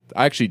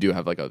I actually do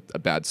have like a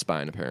bad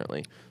spine,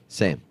 apparently.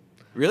 Same.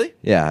 Really?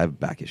 Yeah, I have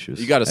back issues.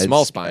 You got a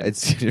small spine.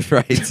 It's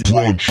right.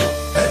 Brunch.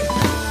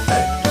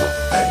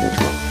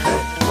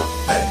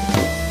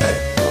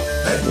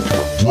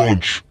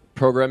 Brunch.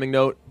 Programming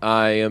note: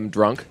 I am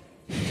drunk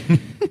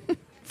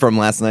From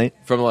last night.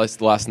 from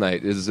last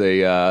night. Is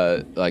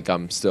a like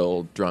I'm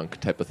still drunk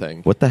type of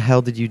thing. What the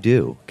hell did you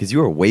do? Because you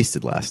were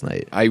wasted last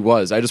night. I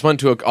just went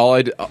to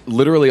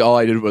literally all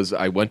I did was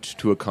I went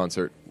to a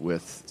concert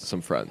with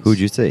some friends. Who'd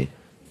you see?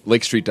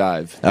 Lake Street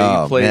Dive.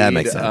 Oh, yeah, that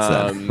makes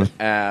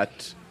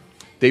sense,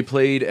 They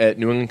played at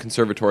New England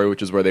Conservatory,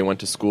 which is where they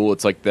went to school.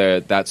 It's like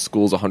that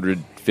school's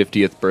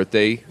 150th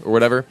birthday or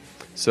whatever.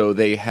 So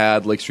they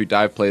had Lake Street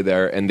Dive play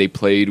there, and they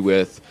played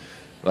with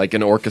like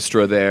an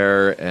orchestra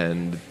there,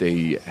 and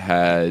they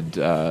had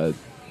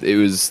it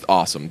was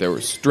awesome. There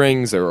were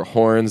strings, there were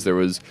horns, there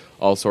was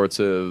all sorts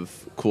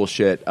of cool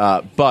shit.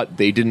 But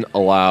they didn't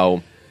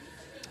allow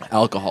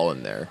alcohol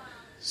in there.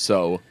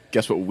 So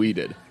guess what we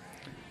did?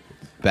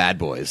 Bad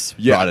boys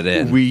brought it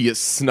in. We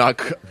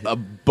snuck a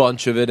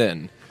bunch of it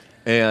in.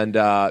 And,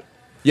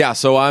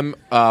 so I'm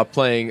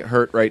playing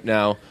Hurt right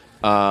now.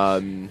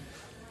 Let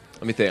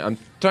me think. I'm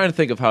trying to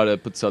think of how to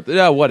put something.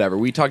 Yeah, whatever.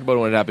 We talked about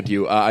when it happened to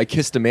you. I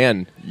kissed a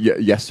man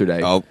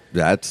yesterday. Oh,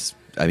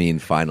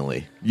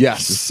 finally.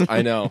 Yes,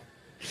 I know.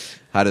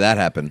 How did that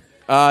happen?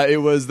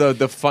 It was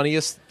the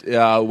funniest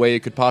way it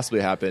could possibly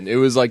happen. It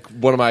was like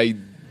one of my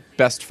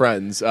best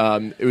friends.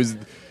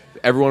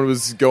 Everyone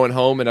was going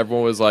home, and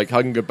everyone was like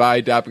hugging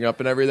goodbye, dapping up,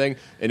 and everything.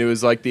 And it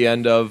was like the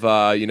end of the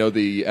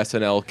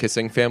SNL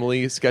kissing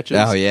family sketches.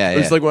 Oh yeah, it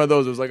was like one of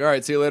those. It was like, all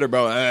right, see you later,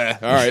 bro. All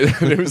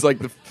right. And it was like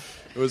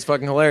it was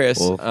fucking hilarious.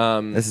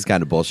 Well, this is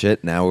kind of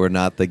bullshit. Now we're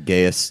not the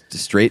gayest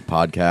straight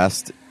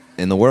podcast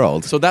in the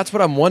world. So that's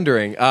what I'm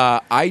wondering.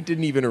 I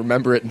didn't even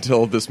remember it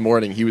until this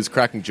morning. He was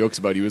cracking jokes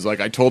about it. He was like,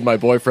 I told my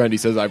boyfriend. He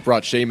says I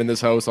brought shame in this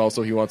house.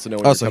 Also, he wants to know.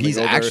 When so you're he's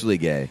coming over. actually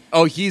gay.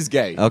 Oh, he's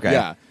gay. Okay.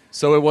 Yeah.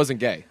 So it wasn't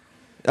gay.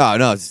 Oh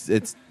no,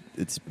 it's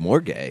more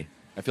gay.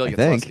 I feel like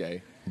I it's think. less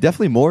gay.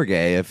 Definitely more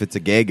gay if it's a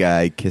gay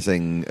guy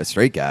kissing a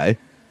straight guy.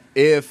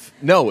 If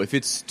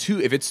it's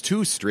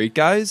two straight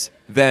guys,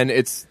 then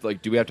it's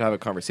like, do we have to have a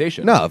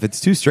conversation? No, if it's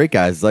two straight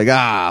guys, like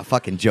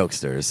fucking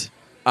jokesters.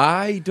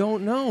 I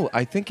don't know.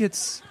 I think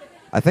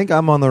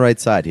I'm on the right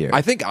side here.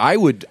 I think I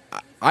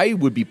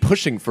would be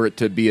pushing for it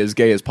to be as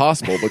gay as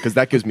possible because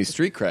that gives me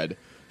street cred.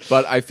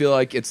 But I feel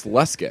like it's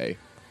less gay.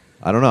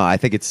 I don't know. I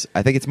think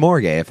it's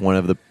more gay if one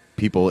of the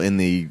people in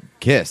the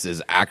kiss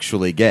is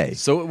actually gay.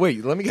 So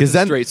wait, let me get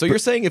this straight. So you're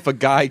saying if a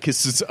guy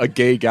kisses a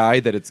gay guy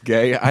that it's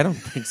gay? I don't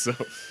think so.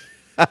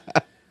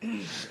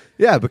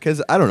 Yeah,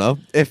 because I don't know.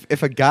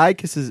 If a guy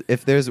kisses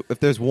if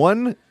there's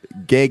one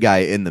gay guy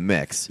in the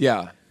mix,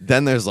 Yeah.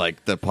 then there's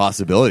like the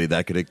possibility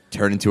that could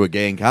turn into a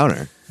gay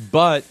encounter.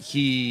 But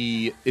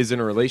he is in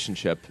a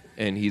relationship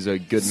and he's a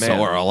good man.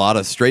 So are a lot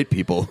of straight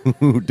people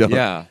who don't.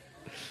 Yeah.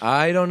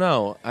 I don't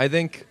know. I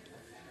think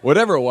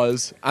whatever it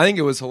was, I think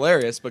it was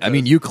hilarious because I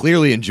mean, you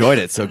clearly enjoyed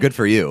it, so good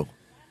for you.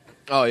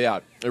 Oh yeah,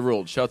 it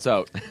ruled. Shouts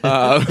out.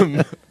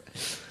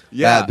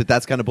 Yeah, but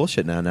that's kind of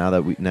bullshit now. Now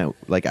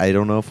that I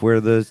don't know if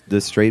we're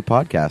the straight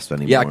podcast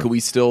anymore. Yeah, could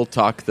we still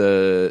talk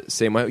the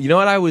same way? You know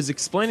what? I was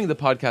explaining the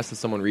podcast to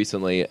someone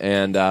recently,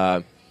 and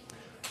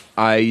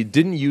I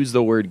didn't use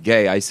the word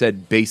gay. I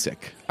said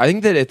basic. I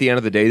think that at the end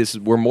of the day,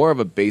 we're more of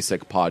a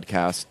basic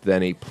podcast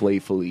than a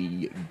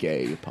playfully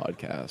gay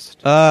podcast.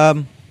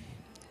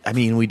 I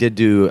mean, we did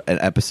do an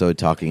episode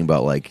talking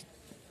about like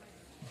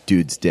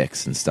dudes'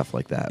 dicks and stuff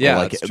like that. Yeah, or,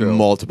 like that's true.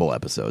 multiple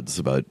episodes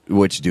about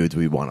which dudes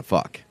we want to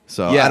fuck.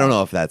 So Yeah. I don't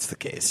know if that's the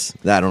case.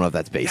 I don't know if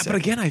that's basic. Yeah, but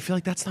again, I feel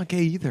like that's not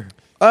gay either.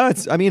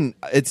 It's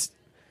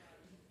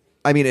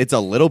a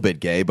little bit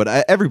gay, but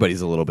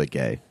everybody's a little bit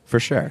gay for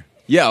sure.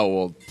 Yeah,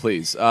 well,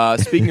 please.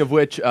 Speaking of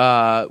which,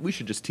 we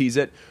should just tease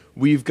it.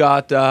 We've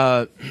got,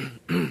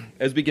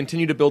 as we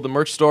continue to build the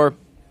merch store,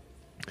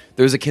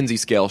 there's a Kinsey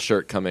Scale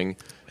shirt coming.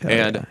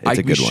 And yeah. It's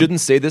a we good one. shouldn't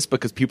say this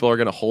because people are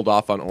going to hold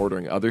off on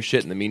ordering other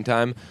shit in the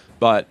meantime.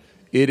 But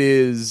it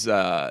is,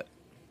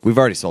 We've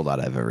already sold out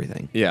of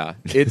everything. yeah,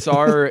 it's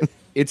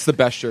it's the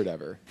best shirt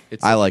ever.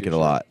 It's I such a like good it a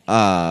shirt.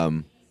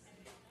 lot.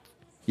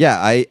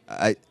 Yeah,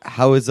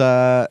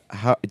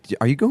 how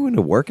are you going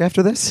to work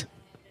after this?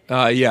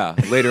 Yeah,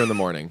 later in the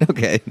morning.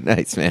 Okay,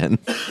 nice, man.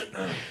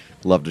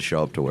 Love to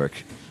show up to work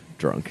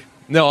drunk.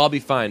 No, I'll be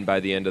fine by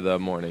the end of the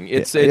morning.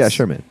 It's Yeah,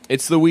 sure, man.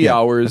 It's the wee Yeah,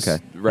 hours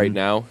okay. right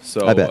now,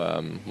 so I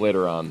bet.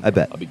 Later on, I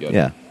bet. I'll be good.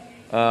 Yeah.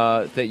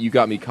 That you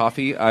got me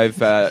coffee.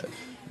 I've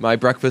my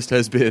breakfast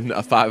has been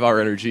a 5-hour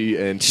energy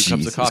and 2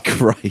 cups Jesus of coffee.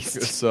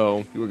 Christ.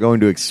 So You were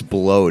going to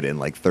explode in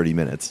like 30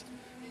 minutes.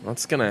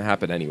 that's gonna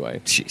happen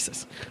anyway.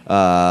 Jesus.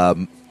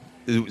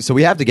 So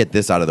we have to get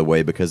this out of the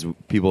way because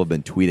people have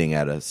been tweeting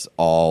at us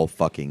all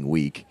fucking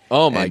week.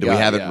 Oh my and God, we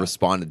haven't yeah.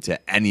 responded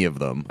to any of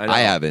them. I know. I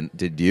haven't.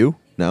 Did you?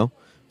 No?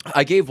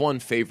 I gave one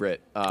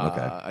favorite.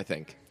 Okay. I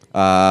think.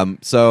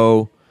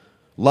 So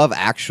Love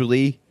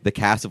Actually, the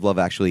cast of Love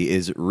Actually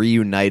is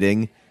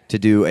reuniting to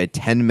do a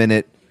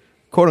 10-minute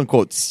quote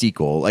unquote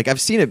sequel. Like I've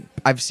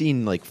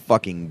seen like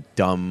fucking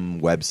dumb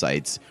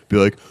websites be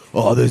like,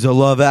 "Oh, there's a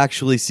Love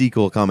Actually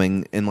sequel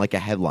coming," in like a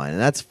headline,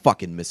 and that's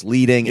fucking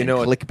misleading and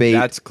clickbait.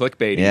 That's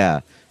clickbait.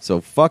 Yeah. So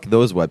fuck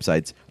those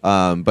websites.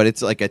 But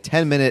it's like a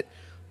 10-minute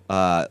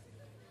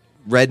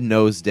Red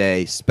Nose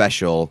Day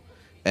special,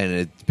 and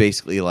it's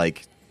basically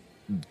like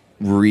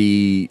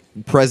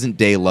present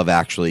day Love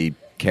Actually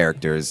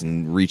characters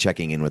and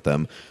rechecking in with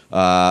them.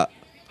 How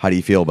do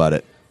you feel about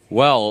it?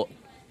 Well,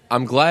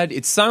 I'm glad.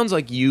 It sounds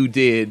like you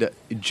did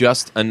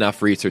just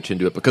enough research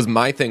into it, because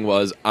my thing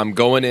was I'm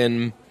going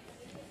in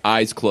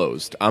eyes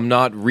closed. I'm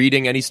not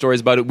reading any stories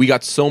about it. We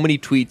got so many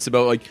tweets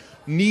about like,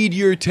 need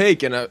your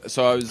take, and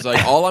so I was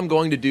like, all I'm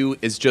going to do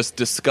is just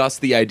discuss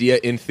the idea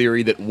in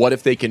theory that what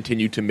if they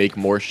continue to make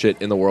more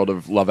shit in the world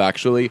of Love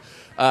Actually.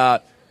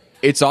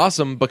 It's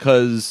awesome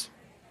because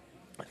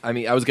I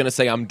mean, I was going to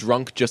say I'm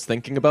drunk just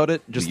thinking about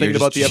it, thinking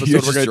about the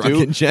episode we're going to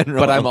do in general.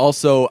 But I'm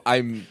also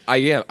I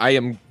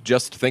am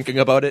just thinking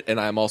about it, and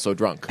I'm also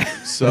drunk.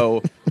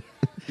 So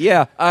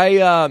yeah,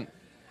 I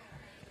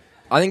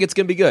think it's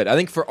going to be good. I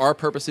think for our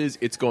purposes,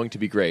 it's going to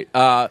be great.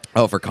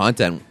 For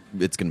content,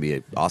 it's going to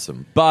be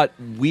awesome. But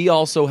we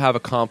also have a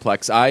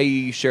complex.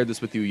 I shared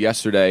this with you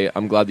yesterday.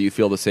 I'm glad that you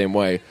feel the same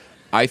way.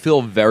 I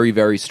feel very,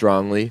 very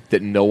strongly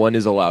that no one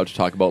is allowed to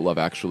talk about Love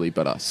Actually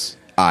but us.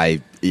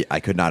 I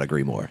could not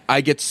agree more.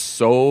 I get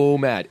so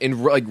mad.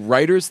 And like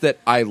writers that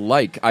I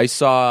like, I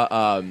saw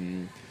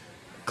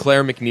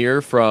Claire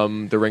McNear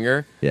from The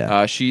Ringer.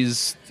 Yeah.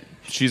 She's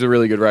a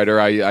really good writer.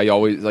 I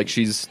always like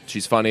she's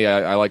funny.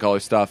 I like all her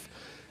stuff.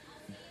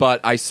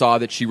 But I saw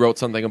that she wrote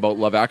something about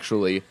Love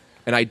Actually,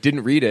 and I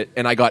didn't read it,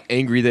 and I got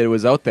angry that it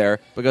was out there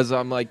because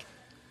I'm like,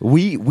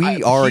 we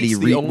already he's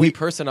the only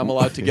person I'm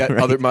allowed to get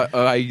right.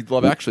 I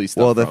Love Actually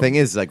stuff. Well, the from. thing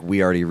is, like,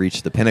 we already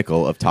reached the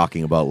pinnacle of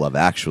talking about Love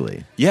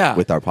Actually. Yeah.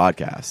 With our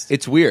podcast.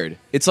 It's weird.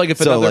 It's like if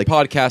So, another like-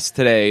 podcast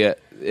today,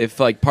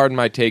 if like Pardon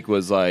My Take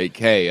was like,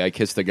 hey, I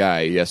kissed a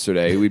guy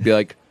yesterday, we'd be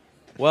like,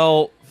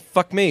 well,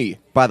 fuck me.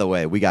 By the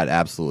way, we got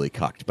absolutely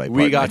cucked by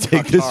We Pardon got My Take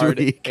cucked this hard,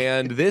 week.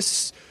 and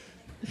this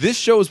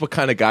shows what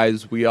kind of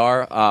guys we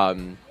are.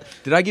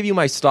 Did I give you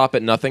my stop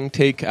at nothing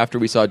take after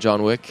we saw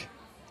John Wick?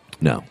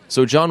 No.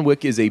 So John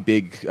Wick is a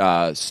big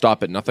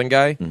stop at nothing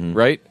guy,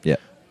 right? Yeah.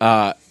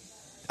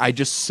 I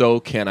just so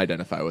can't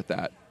identify with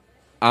that.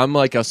 I'm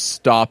like a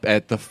stop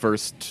at the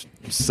first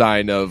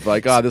sign of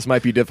like, this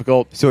might be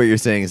difficult. So what you're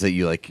saying is that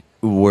you like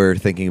were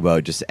thinking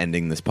about just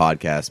ending this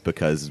podcast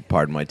because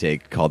Pardon My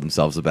Take called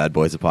themselves the Bad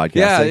Boys of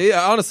Podcasting?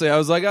 Yeah, honestly, I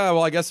was like,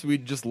 well, I guess we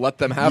just let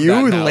them have that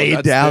You now. laid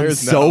That's down theirs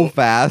so now.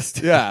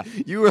 fast. Yeah.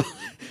 You were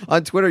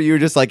on Twitter. You were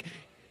just like,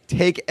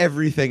 take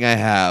everything I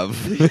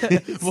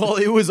have. Well,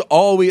 it was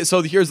always...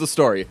 So here's the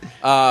story.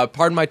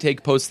 Pardon My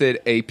Take posted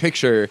a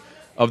picture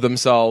of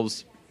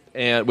themselves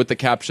and with the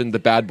caption, "The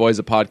Bad Boys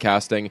of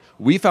Podcasting."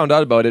 We found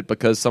out about it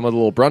because some of the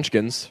little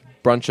brunchkins,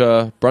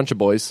 bruncha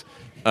boys,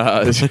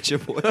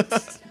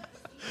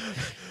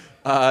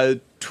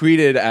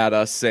 tweeted at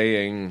us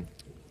saying,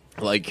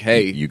 like,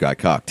 hey, You got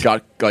cucked.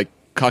 got like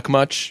cuck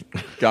much?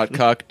 Got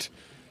cucked.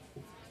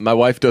 My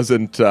wife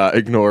doesn't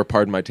ignore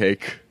Pardon My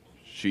Take.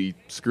 She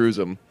screws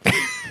him.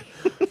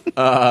 It's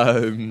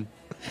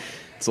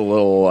a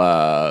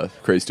little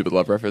Crazy Stupid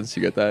Love reference.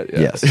 You get that? Yeah.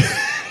 Yes.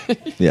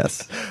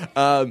 Yes.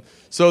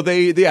 So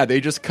they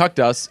just cucked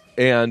us,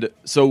 and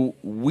so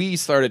we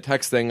started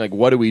texting like,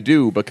 what do we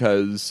do?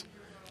 Because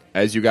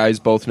as you guys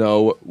both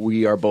know,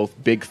 we are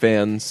both big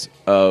fans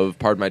of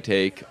Pardon My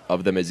Take,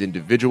 of them as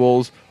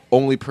individuals.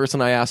 Only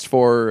person I asked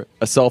for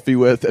a selfie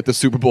with at the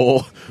Super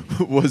Bowl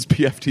was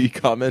PFT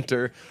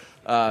commenter.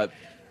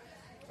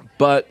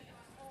 But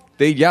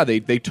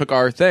they took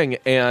our thing,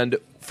 and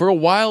for a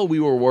while we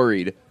were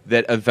worried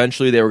that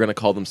eventually they were going to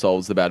call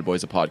themselves the Bad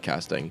Boys of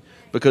Podcasting,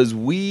 because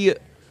we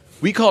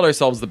called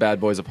ourselves the Bad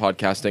Boys of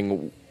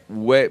Podcasting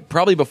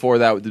probably before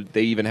that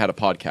they even had a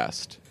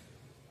podcast.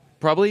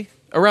 Probably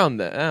around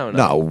that. I don't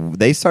know. No,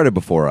 they started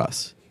before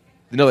us.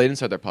 No, they didn't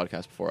start their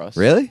podcast before us.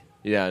 Really?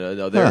 Yeah,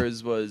 no.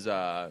 Theirs was,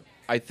 I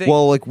think...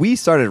 Well, like, we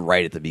started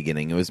right at the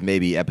beginning. It was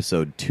maybe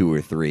episode 2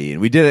 or 3,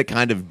 and we did it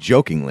kind of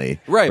jokingly.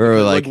 Right, We were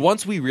because, like,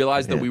 once we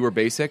realized that Yeah. we were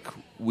basic,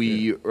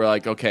 we were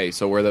like, okay,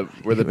 so we're the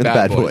the bad,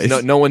 bad boys.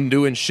 boys. No one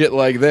doing shit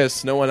like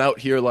this. No one out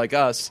here like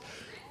us.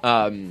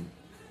 And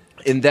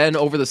then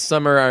over the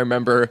summer, I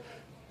remember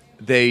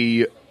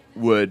they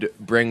would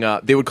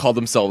they would call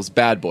themselves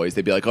Bad Boys.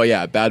 They'd be like, oh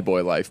yeah, bad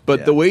boy life. But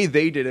Yeah. the way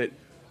they did it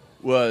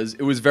was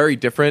very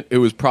different. It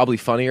was probably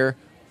funnier.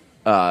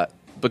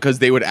 Because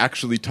they would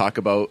actually talk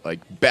about like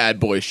bad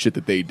boy shit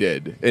that they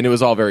did, and it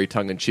was all very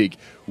tongue in cheek.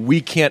 We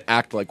can't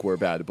act like we're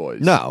bad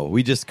boys. no,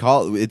 we just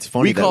call it's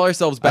funny. we call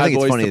ourselves I bad think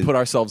it's boys funny to put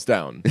ourselves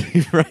down.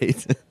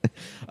 right.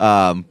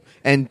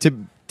 And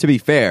to be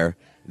fair,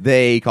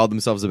 they called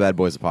themselves the Bad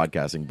Boys of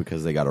Podcasting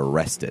because they got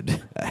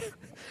arrested,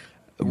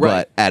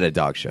 Right. but at a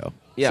dog show.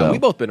 Yeah, So, we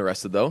both been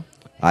arrested though.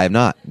 I have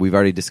not. We've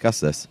already discussed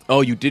this.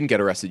 Oh, you didn't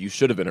get arrested. You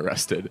should have been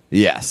arrested.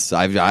 Yes,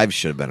 I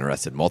should have been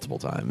arrested multiple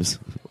times.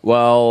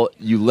 Well,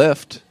 you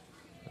lift.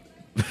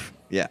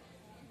 Yeah,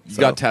 You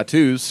got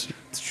tattoos.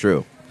 It's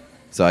true.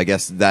 So I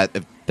guess that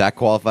that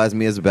qualifies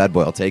me as a bad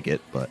boy. I'll take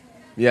it. But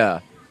Yeah.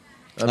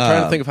 I'm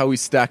trying to think of how we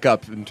stack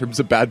up in terms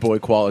of bad boy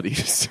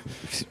qualities.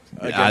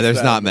 there's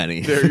that. not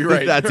many. You're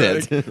right. That's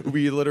Like, it.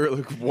 we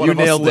literally one You of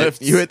us nailed it.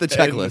 lifts You hit the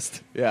and-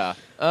 checklist. yeah.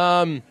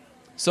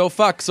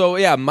 So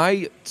yeah,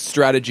 my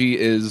strategy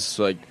is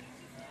like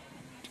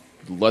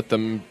let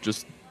them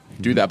just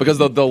do that because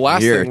the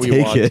last Here, thing we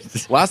take want,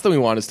 it. last thing we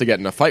want is to get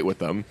in a fight with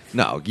them.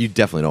 No, you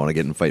definitely don't want to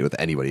get in a fight with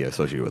anybody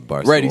associated with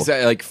Barstool. Right?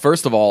 Exactly. Like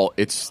first of all,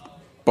 it's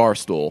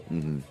Barstool,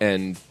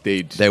 and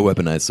They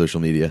weaponize social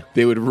media.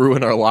 they would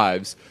ruin our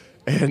lives.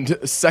 And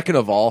second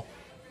of all,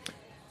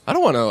 I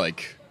don't want to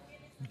like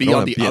be Don't on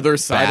wanna the other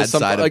side bad of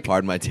something. side Like,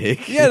 pardon my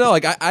take. yeah, no,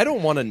 like I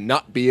don't want to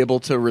not be able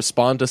to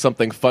respond to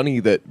something funny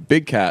that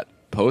Big Cat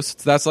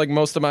posts. That's like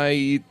most of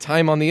my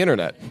time on the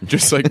internet,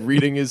 just like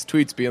reading his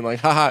tweets, being like,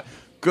 "Haha,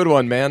 good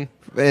one, man."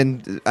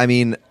 And I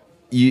mean,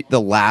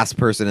 the last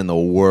person in the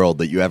world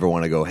that you ever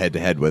want to go head to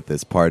head with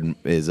is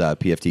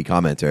PFT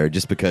commenter,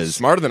 just because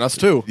Smarter than us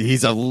too.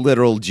 he's a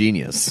literal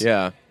genius.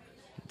 Yeah.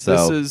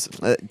 So This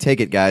take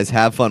it, guys.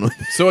 Have fun with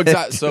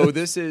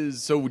it.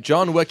 So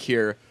John Wick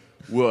here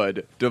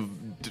would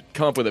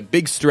come up with a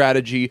big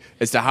strategy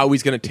as to how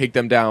he's going to take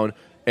them down,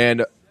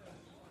 and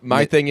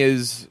my thing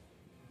is,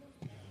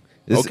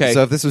 okay.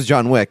 So if this was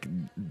John Wick,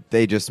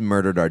 they just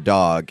murdered our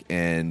dog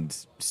and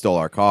stole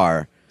our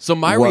car. so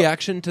my What-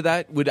 reaction to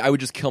that I would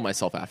just kill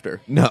myself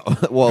after. No,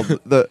 well,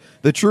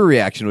 the true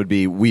reaction would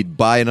be we'd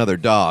buy another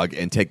dog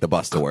and take the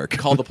bus to work.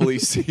 Call the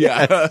police.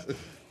 Yeah.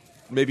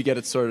 Maybe get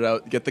it sorted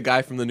out. Get the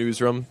guy from the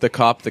newsroom, the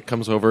cop that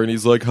comes over and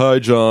he's like, "Hi,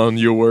 John,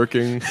 you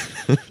working?"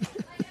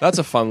 That's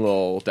a fun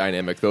little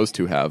dynamic those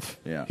two have.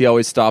 Yeah. He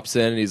always stops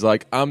in and he's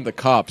like, "I'm the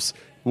cops.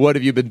 What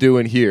have you been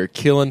doing here?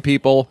 Killing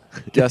people?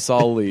 Guess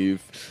I'll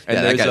leave." And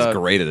Yeah, that there's guy's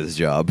great at his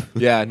job.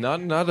 Yeah, not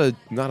an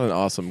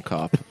awesome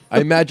cop. I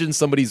imagine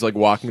somebody's like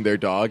walking their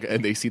dog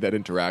and they see that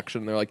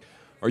interaction. And they're like,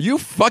 "Are you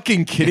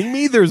fucking kidding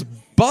me? There's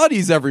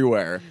bodies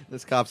everywhere.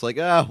 This cop's like,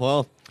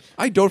 well,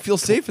 I don't feel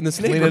safe in this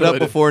clean neighborhood." it up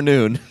before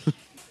noon.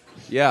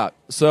 Yeah.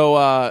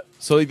 So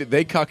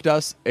they cucked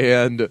us,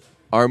 and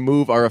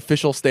our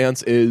official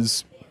stance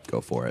is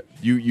Go for it.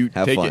 you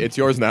Have take fun. it. It's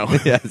yours now.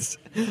 Yes.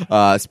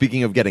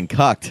 Speaking of getting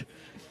cucked,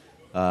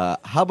 how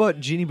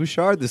about Jeannie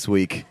Bouchard this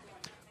week?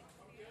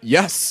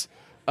 Yes.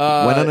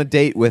 Went on a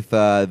date with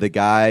the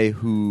guy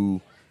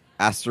who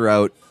asked her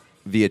out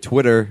via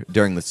Twitter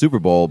during the Super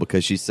Bowl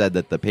because she said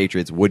that the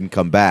Patriots wouldn't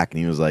come back, and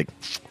he was like,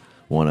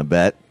 "Want to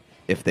bet?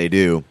 If they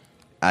do,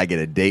 I get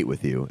a date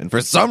with you." And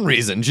for some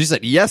reason, she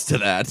said yes to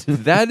that.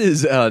 That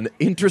is an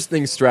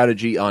interesting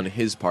strategy on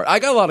his part. I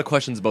got a lot of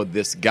questions about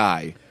this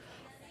guy.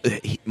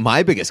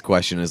 My biggest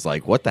question is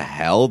like, what the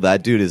hell?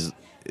 That dude is.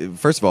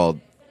 First of all,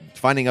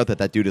 finding out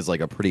that dude is like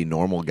a pretty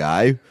normal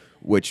guy,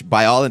 which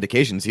by all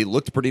indications he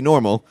looked pretty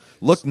normal,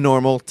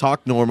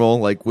 talked normal,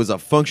 like was a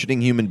functioning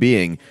human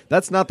being.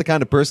 That's not the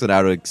kind of person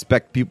I would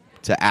expect people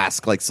to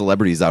ask like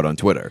celebrities out on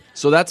Twitter.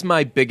 So that's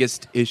my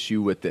biggest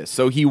issue with this.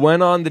 So he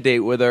went on the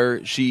date with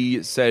her.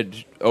 She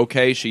said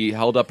okay. She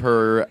held up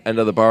her end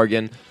of the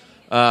bargain,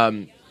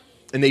 and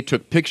they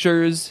took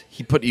pictures.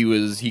 He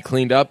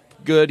cleaned up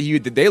good.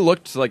 They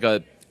looked like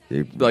a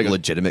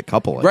Legitimate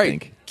couple, I right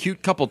think.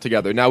 cute couple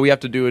together. Now we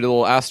have to do a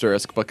little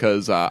asterisk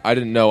because I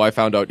didn't know. I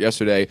found out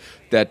yesterday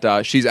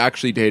that she's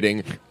actually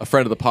dating a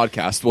friend of the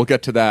podcast. We'll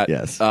get to that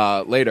Yes.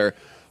 later.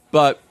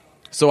 But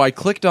so I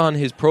clicked on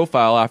his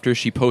profile after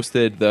she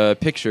posted the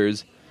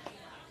pictures,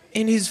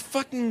 and his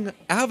fucking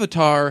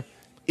avatar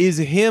is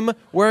him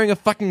wearing a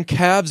fucking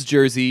Cavs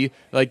jersey,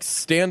 like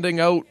standing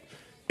out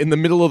in the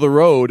middle of the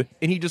road,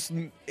 and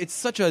it's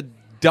such a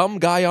dumb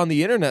guy on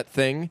the internet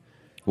thing.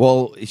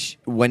 Well,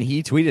 when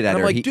he tweeted at And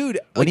her, I'm like, dude,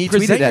 when he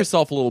present tweeted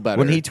yourself a little better.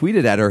 When he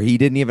tweeted at her, he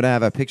didn't even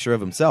have a picture of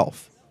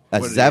himself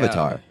as What his did he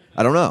avatar. have?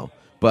 I don't know,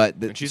 but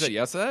And she said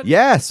yes to that?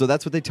 Yeah, so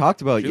that's what they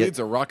talked about. She Ye- leads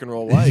a rock and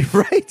roll life.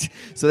 Right.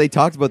 So they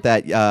talked about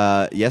that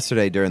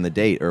yesterday during the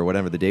date or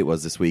whatever the date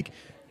was this week.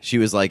 She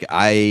was like,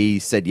 I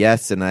said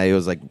yes, and I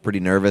was like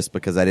pretty nervous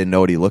because I didn't know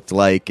what he looked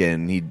like,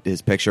 and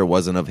his picture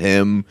wasn't of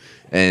him.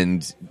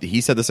 And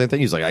he said the same thing.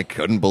 He was like, I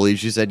couldn't believe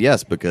she said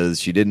yes because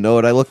she didn't know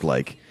what I looked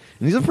like.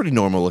 And he's a pretty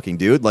normal looking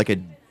dude.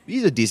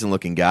 He's a decent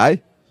looking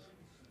guy.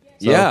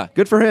 So, Yeah.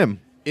 good for him.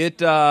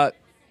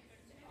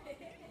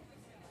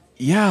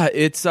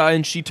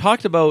 And she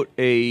talked about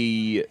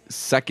a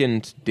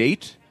second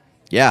date.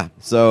 Yeah,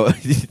 so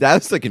that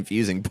was the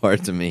confusing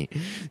part to me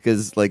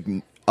because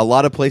a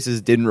lot of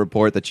places didn't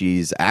report that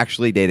she's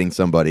actually dating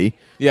somebody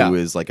who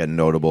is like a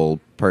notable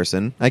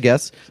person, I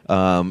guess.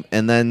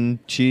 And then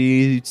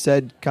she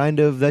said kind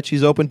of that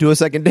she's open to a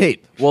second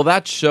date. Well,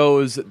 that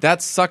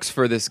sucks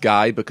for this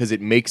guy because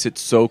it makes it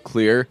so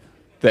clear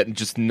that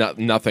just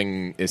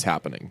nothing is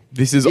happening.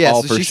 This is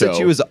all so for she show. said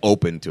she was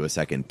open to a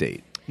second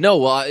date. No,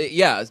 well,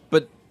 yeah,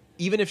 but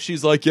even if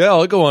she's like, yeah,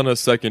 I'll go on a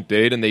second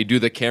date, and they do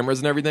the cameras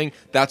and everything,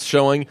 that's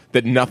showing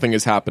that nothing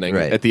is happening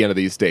Right. at the end of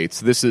these dates.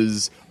 This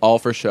is all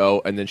for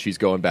show, and then she's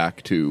going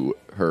back to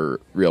her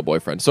real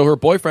boyfriend. So her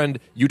boyfriend,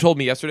 you told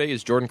me yesterday,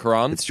 is Jordan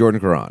Caron. It's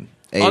Jordan Caron,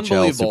 AHL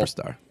Unbelievable.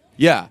 superstar.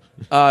 Yeah.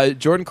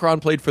 Jordan Cron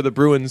played for the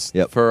Bruins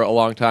Yep. for a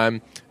long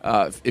time.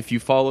 If you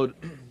followed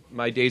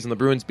my days on the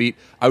Bruins beat,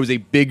 I was a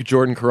big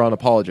Jordan Caron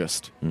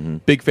apologist.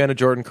 Big fan of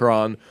Jordan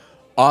Caron.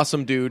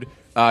 Awesome dude.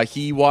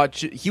 He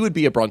would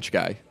be a brunch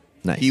guy.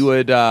 Nice. He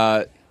would.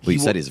 Well, you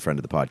said he's a friend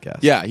of the podcast.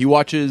 Yeah, he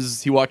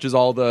watches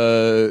all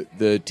the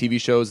TV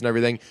shows and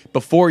everything.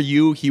 Before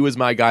you, he was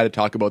my guy to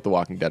talk about The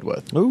Walking Dead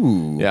with.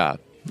 Ooh. Yeah.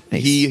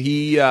 Nice.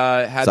 He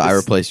had. So I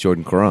this- replaced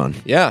Jordan Caron.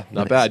 Yeah,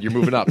 not bad. You're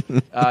moving up.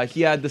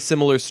 He had the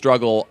similar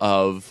struggle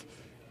of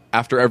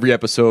after every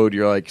episode,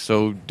 you're like,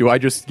 so do I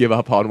just give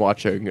up on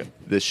watching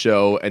this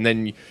show? And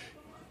then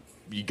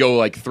you go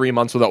like 3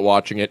 months without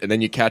watching it, and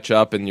then you catch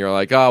up, and you're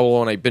like, oh, well,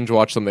 when I binge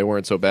watched them, they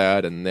weren't so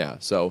bad. And yeah,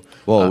 so.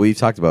 Well, we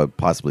talked about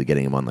possibly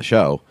getting him on the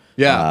show.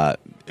 Yeah.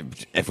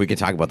 If we could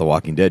talk about The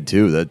Walking Dead,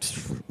 too, that's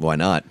why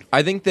not?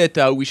 I think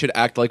that we should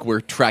act like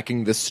we're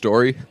tracking this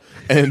story,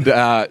 and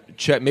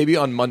maybe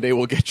on Monday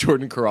we'll get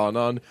Jordan Caron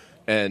on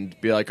and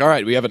be like, all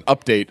right, we have an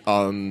update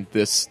on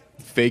this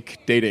fake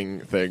dating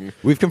thing.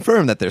 We've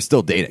confirmed that they're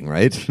still dating,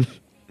 right?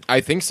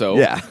 I think so.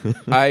 Yeah.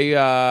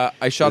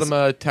 I shot him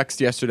a text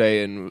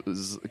yesterday, and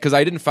because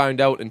I didn't find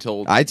out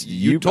until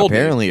you told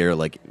apparently me. are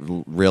like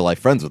real life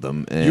friends with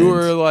them. And You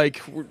were like,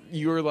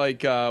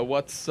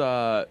 what's?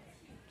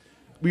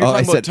 We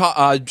were talking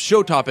about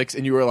show topics,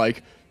 and you were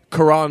like,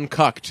 Quran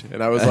cucked,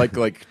 and I was like,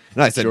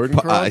 No, I said, Jordan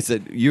Caron? I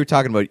said you were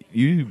talking about.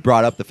 You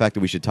brought up the fact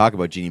that we should talk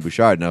about Jeannie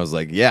Bouchard, and I was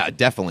like, yeah,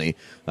 definitely.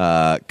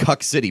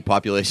 Cuck City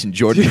population,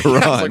 Jordan Yeah, I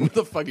was Caron. like, what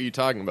the fuck are you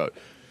talking about?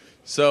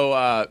 So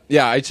I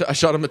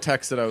shot him a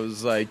text, and I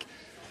was like,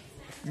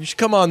 you should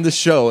come on this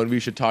show, and we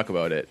should talk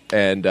about it.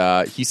 And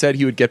he said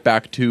he would get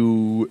back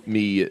to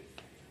me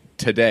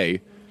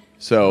today.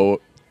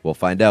 So We'll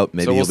find out.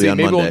 Maybe so we'll he'll be see. on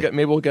Maybe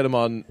Monday. we'll get him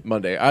on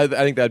Monday. I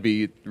think that'd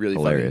be really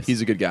Hilarious. funny.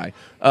 He's a good guy.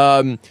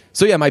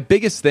 So yeah, my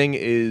biggest thing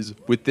is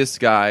with this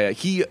guy.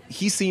 He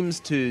seems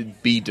to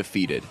be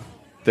defeated.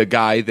 The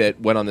guy that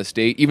went on this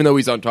date, even though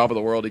he's on top of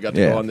the world, he got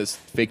to Yeah. go on this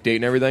fake date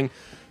and everything.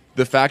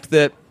 The fact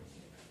that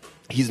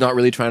he's not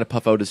really trying to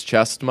puff out his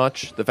chest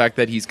much. The fact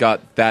that he's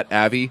got that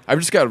Avi. I've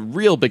just got a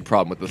real big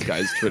problem with this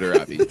guy's Twitter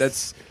Avi.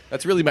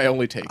 That's really my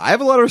only take. I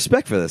have a lot of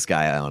respect for this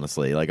guy,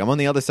 honestly. Like, I'm on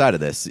the other side of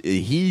this.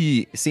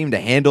 He seemed to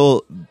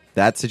handle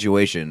that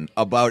situation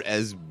about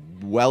as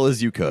well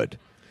as you could.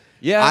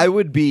 Yeah, I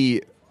would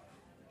be.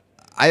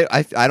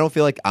 I don't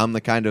feel like I'm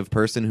the kind of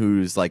person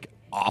who's like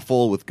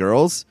awful with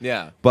girls.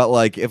 Yeah. But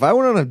like, if I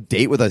went on a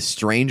date with a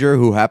stranger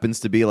who happens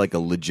to be like a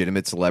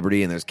legitimate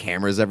celebrity and there's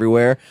cameras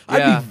everywhere,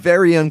 Yeah. I'd be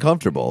very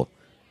uncomfortable.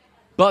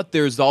 But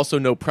there's also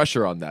no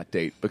pressure on that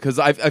date because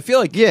I feel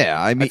like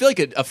I mean, I feel like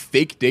a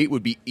fake date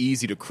would be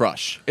easy to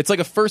crush. It's like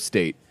a first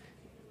date,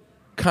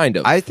 kind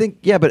of. I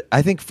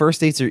think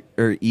first dates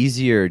are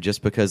easier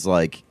just because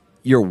like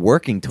you're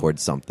working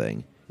towards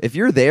something. If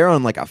you're there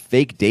on like a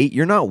fake date,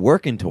 you're not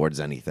working towards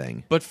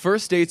anything. but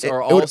first dates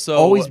are It would also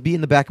always be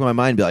in the back of my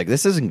mind, be like,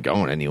 this isn't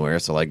going anywhere.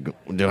 So like,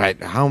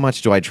 how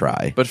much do I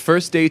try? But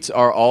first dates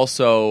are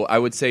also, I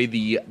would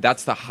say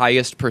that's the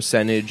highest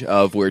percentage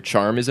of where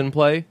charm is in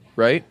play,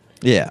 right?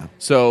 Yeah.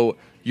 So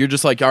you're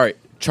just like, all right,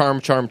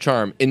 charm.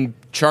 And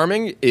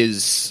charming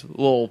is a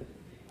little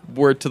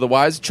word to the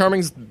wise.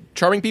 Charming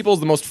people is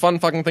the most fun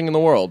fucking thing in the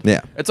world.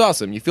 Yeah. It's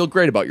awesome. You feel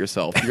great about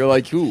yourself. You're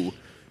like, ooh.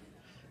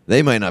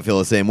 They might not feel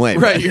the same way.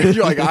 Right, but-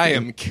 you're like, I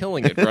am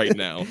killing it right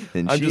now.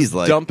 And I'm she's just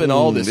like, dumping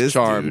all this this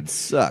charm. dude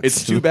sucks.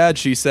 It's too bad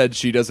she said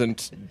she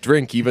doesn't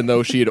drink, even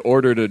though she had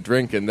ordered a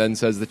drink and then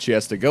says that she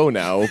has to go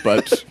now.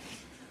 But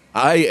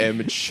I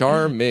am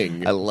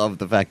charming. I love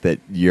the fact that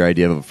your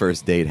idea of a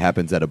first date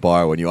happens at a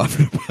bar when you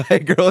offer to buy a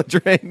girl a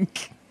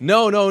drink.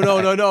 No.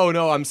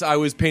 I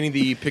was painting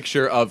the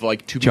picture of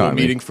like two people Charming.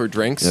 meeting for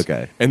drinks.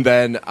 Okay. And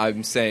then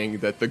I'm saying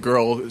that the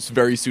girl is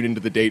very soon into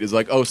the date is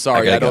like, oh,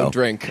 sorry, I I gotta don't go.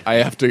 drink. I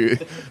have to,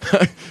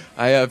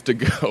 I have to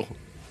go.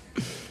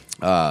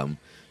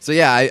 So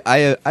yeah,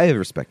 I have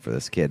respect for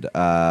this kid.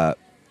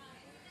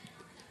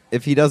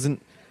 If he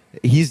doesn't,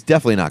 he's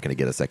definitely not going to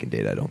get a second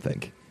date. I don't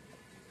think.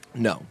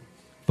 No.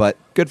 But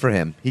good for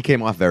him. He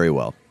came off very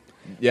well.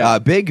 Yeah.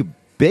 Big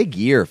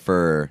year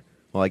for.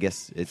 Well, I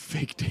guess it's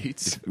Fake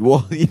dates.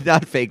 well,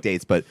 not fake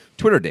dates, but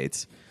Twitter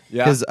dates.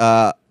 Yeah.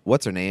 Because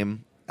what's her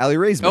name? Allie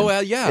Raisman. Oh,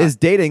 yeah. Is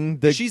dating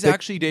the. She's the-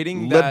 actually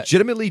dating that.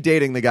 legitimately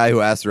dating the guy who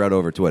asked her out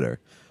over Twitter.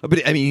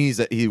 But I mean,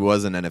 he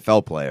was an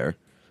NFL player,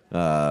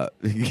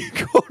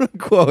 quote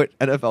unquote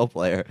NFL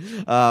player.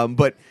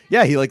 But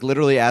yeah, he like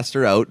literally asked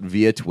her out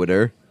via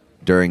Twitter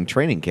during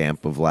training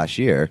camp of last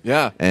year.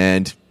 Yeah.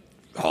 And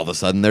all of a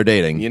sudden they're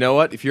dating. You know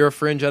what? If you're a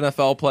fringe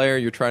NFL player,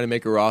 you're trying to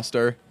make a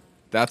roster.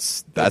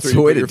 That's That's where the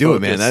you way put to your do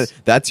it, man. focus.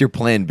 That's your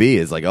plan B.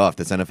 Is like, oh, if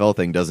this NFL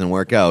thing doesn't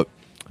work out,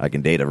 I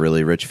can date a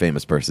really rich,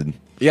 famous person.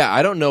 Yeah,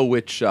 I don't know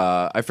which.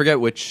 I forget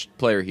which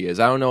player he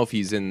is. I don't know if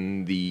he's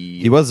in the.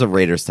 He was a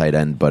Raiders tight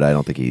end, but I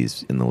don't think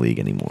he's in the league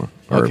anymore.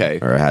 Or, Okay.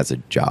 or has a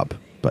job.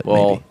 But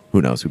Well- maybe.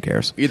 Who knows? Who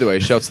cares? Either way,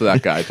 shouts to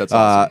that guy. That's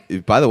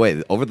awesome. By the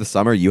way, over the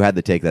summer, you had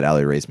the take that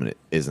Allie Raisman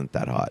isn't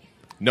that hot.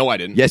 No, I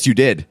didn't. Yes, you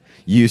did.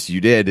 Yes, you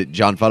did.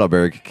 John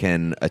Fettelberg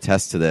can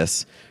attest to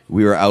this.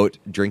 We were out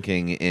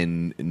drinking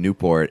in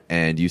Newport,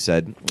 and you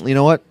said, you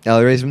know what,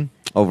 Allie Raisman,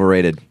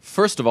 overrated.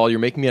 First of all, you're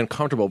making me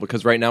uncomfortable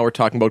because right now we're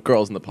talking about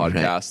girls in the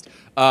podcast.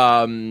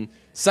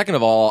 Second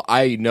of all,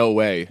 no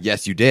way.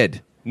 Yes, you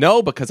did.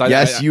 No, because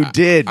you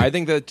did. I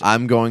think that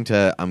I'm going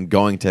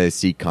to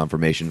seek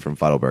confirmation from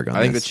Fettelberg on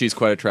I think this. that she's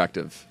quite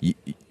attractive.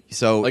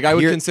 So Like, I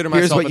would consider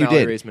myself here's what an you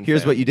Allie did. Raisman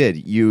Here's fan. what you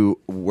did. You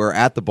were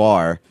at the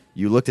bar.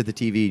 You looked at the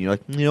TV and you're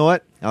like, you know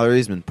what? Allie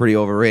Raisman, pretty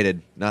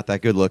overrated. Not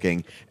that good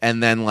looking.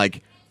 And then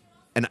like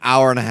an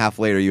hour and a half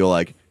later, you're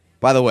like,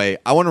 by the way,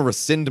 I want to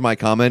rescind my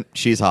comment.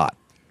 She's hot.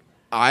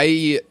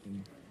 I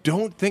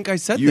don't think I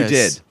said You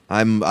this. did.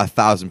 I'm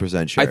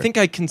 1,000% sure. I think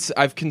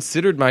I've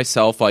considered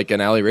myself like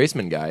an Allie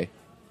Raisman guy.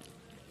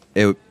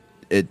 You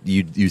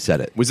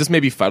said it. Was this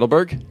maybe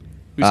Feidelberg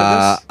who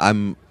said this?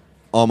 I'm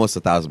almost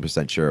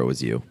 1,000% sure it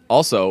was you.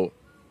 Also,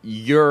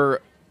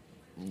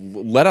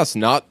 let us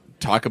not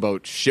talk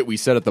about shit we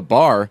said at the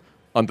bar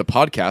on the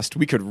podcast.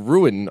 We could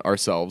ruin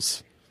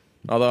ourselves.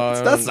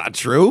 Although That's not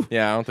true.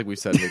 Yeah, I don't think we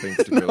said anything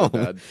particularly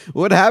bad.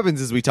 What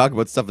happens is we talk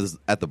about stuff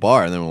at the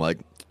bar, and then we're like,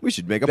 we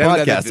should make a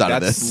podcast out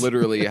of this. That's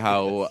literally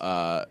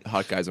how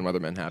Hot Guys and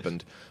Weathermen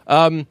happened.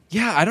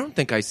 Yeah, I don't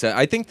think I said.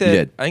 I think that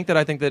You did.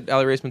 I think that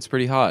Allie Raisman's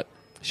pretty hot.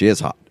 She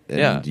is hot. And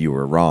Yeah. you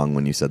were wrong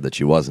when you said that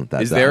she wasn't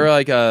that. Is dumb. there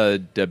like a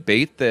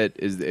debate that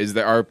is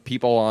there are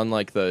people on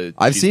like the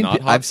she's not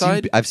hot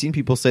side? I've seen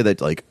people say that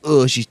like,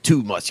 oh, she's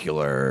too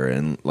muscular,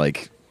 and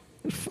like,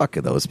 fuck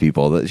those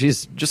people. That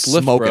she's just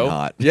lift, smoking bro.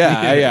 hot.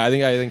 Yeah. I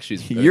think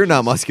she's. You're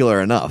not muscular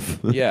enough.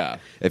 Yeah.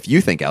 If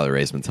you think Allie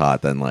Raisman's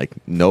hot, then like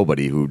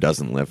nobody who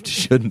doesn't lift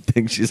shouldn't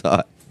think she's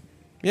hot.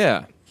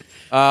 Yeah.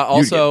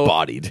 Also, get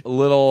bodied.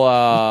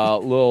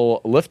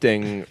 little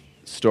lifting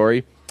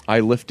story. I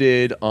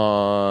lifted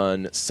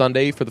on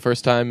Sunday for the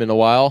first time in a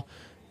while,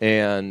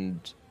 and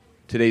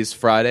today's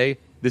Friday.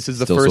 This is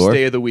the Still first sore?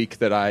 day of the week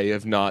that I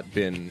have not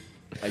been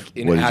like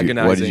in What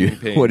agonizing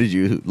pain. What did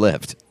you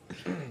lift?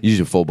 You just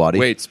do full body?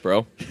 Weights,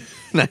 bro.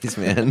 Nice,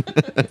 man.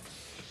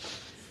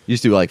 You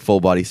just do like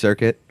full body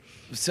circuit?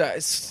 So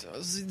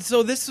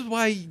this is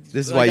why you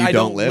I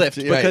don't lift?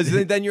 Right. because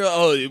then you're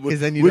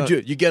then you would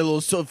don't- you get a little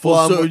so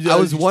Well, full. I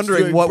was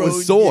wondering what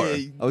was sore.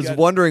 I was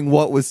wondering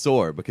what was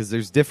sore because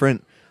there's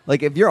different.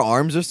 Like if your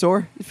arms are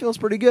sore, it feels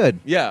pretty good.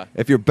 Yeah.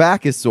 If your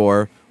back is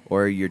sore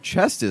or your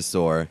chest is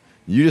sore,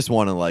 you just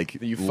want to like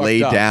You fucked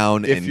lay up.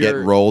 down If and get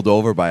you're- rolled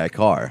over by a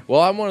car.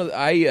 Well,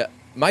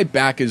 my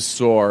back is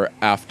sore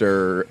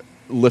after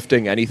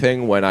lifting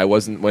anything when I'm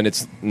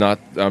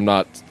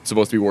not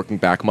supposed to be working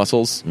back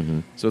muscles.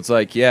 Mm-hmm. So it's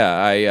like,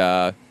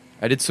 yeah,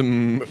 I did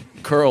some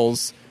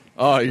curls.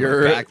 Oh,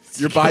 your back's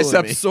killing me.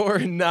 biceps sore?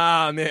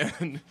 Nah,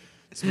 man.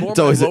 It's more It's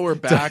my always lower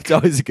back. It's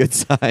always a good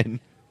sign.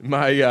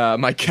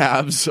 My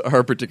calves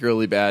are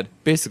particularly bad.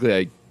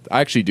 Basically, I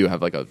actually do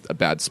have like a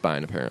bad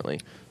spine. Apparently,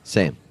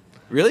 Same.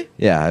 really.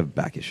 Yeah, I have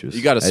back issues.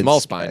 You got a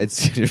small spine.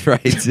 It's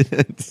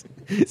right.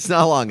 It's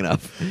not long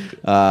enough.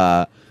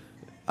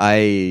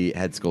 I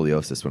had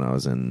scoliosis when I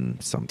was in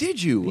some.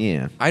 Did you?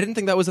 Yeah. I didn't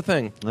think that was a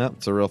thing. Well,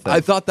 it's a real thing.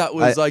 I thought that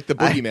was like the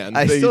boogeyman.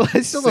 I They still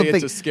say don't it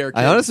think. to scare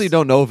I kids. honestly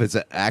don't know if it's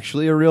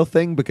actually a real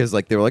thing because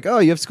like they were like, oh,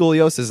 you have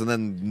scoliosis, and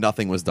then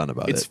nothing was done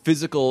about It's it.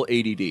 physical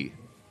ADD.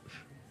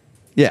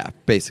 Yeah,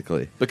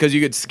 basically. Because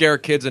you could scare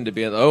kids into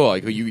being, oh,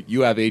 like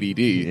you have ADD,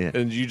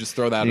 and you just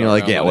throw that. And you're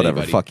like, around yeah, on whatever,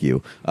 anybody. fuck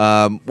you.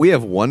 We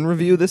have one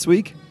review this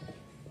week,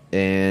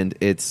 and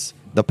it's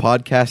the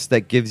podcast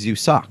that gives you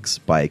socks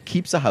by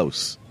Keeps a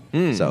House.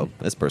 So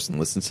this person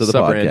listens to the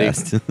Sup, Randy?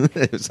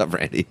 podcast. What's up,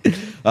 Randy?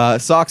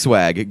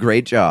 Sockswag,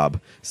 great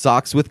job.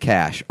 Socks with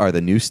cash are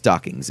the new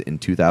stockings in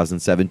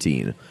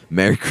 2017.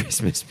 Merry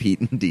Christmas, Pete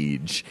and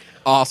Deej.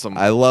 Awesome.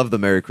 I love the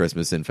Merry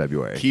Christmas in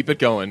February. Keep it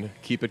going.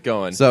 Keep it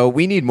going. So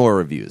we need more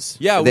reviews.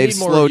 yeah, we They've need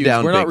more slowed reviews.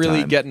 down. We're not big really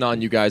time. getting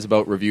on you guys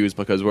about reviews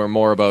because we're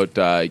more about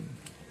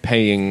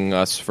paying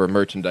us for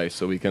merchandise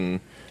so we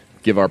can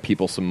give our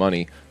people some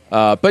money.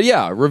 But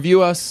yeah,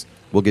 review us.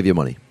 We'll give you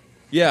money.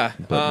 Yeah.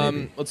 But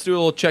maybe. Let's do a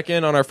little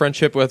check-in on our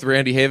friendship with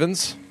Randy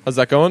Havens. How's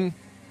that going?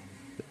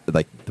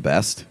 Like the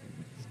best.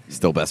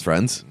 Still best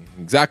friends.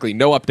 Exactly.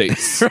 No updates.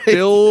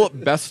 Still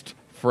best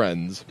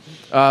friends.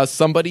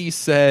 Somebody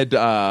said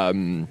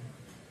there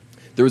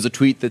was a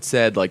tweet that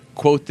said, like,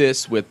 quote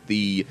this with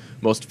the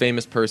most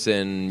famous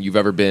person you've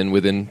ever been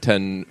within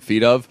 10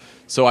 feet of.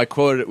 So I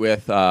quoted it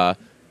with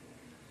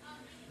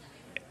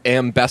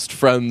am best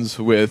friends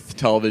with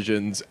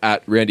televisions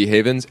at Randy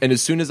Havens. And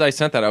as soon as I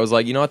sent that, I was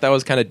like, you know what? That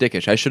was kind of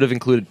dickish. I should have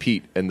included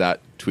Pete in that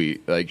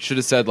tweet. Like, should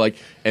have said, like,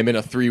 am in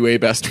a three-way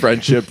best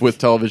friendship with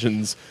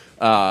televisions,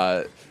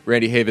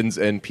 Randy Havens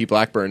and Pete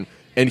Blackburn.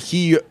 And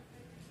he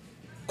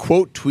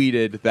quote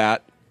tweeted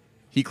that.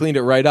 He cleaned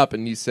it right up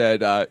and he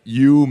said,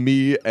 you,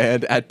 me,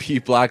 and at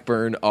Pete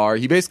Blackburn are...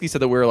 He basically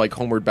said that we're, like,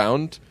 homeward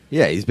bound.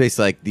 Yeah, he's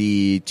basically like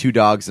the two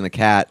dogs and a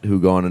cat who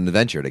go on an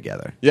adventure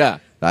together. Yeah.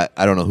 I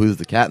don't know who's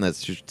the cat in that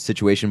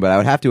situation, but I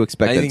would have to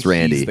expect I that think it's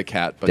Randy. he's the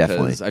cat because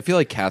Definitely. I feel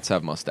like cats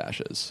have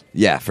mustaches.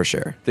 Yeah, for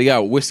sure. They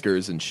got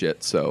whiskers and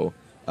shit, so...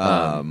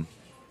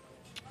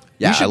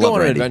 Yeah, we should I go love on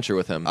an Randy. adventure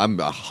with him. I'm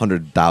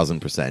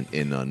 100,000%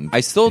 in on.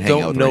 I still hanging out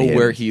don't with know Randy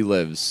where Havens. he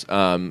lives.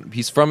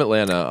 He's from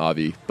Atlanta,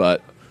 Avi,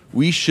 but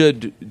we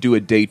should do a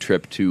day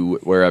trip to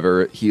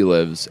wherever he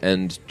lives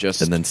and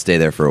just and then stay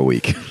there for a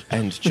week.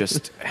 and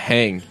just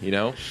hang. You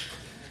know,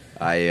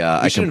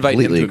 I we should invite him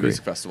completely to a agree.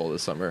 music festival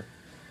this summer.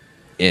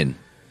 In.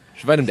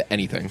 Should invite him to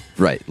anything.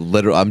 Right.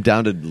 Literally, I'm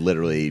down to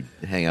literally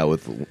hang out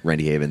with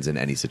Randy Havens in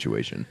any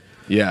situation.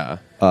 Yeah.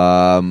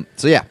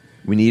 So yeah,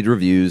 we need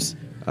reviews.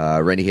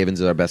 Randy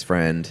Havens is our best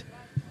friend.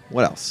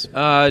 What else?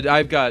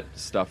 I've got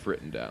stuff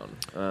written down.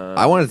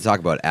 I wanted to talk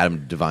about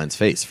Adam Devine's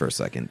face for a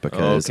second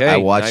because Okay, I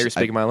watched. now you're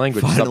speaking my I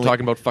language. Stop finally-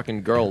 talking about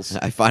fucking girls.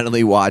 I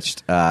finally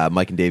watched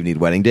Mike and Dave Need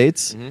Wedding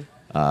Dates.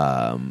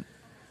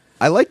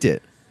 I liked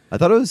it. I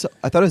thought it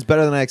was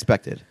better than I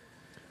expected.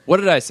 What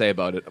did I say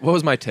about it? What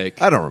was my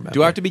take? I don't remember.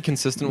 Do I have to be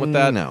consistent with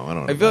that? No, I don't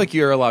I remember. feel like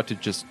you're allowed to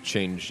just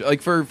change.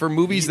 Like for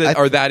movies that I-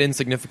 are that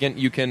insignificant,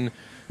 you can.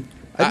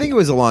 I think it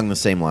was along the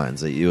same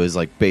lines. It was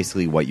like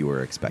basically what you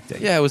were expecting.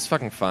 Yeah, it was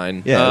fucking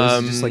fine. Yeah,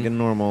 it was just like a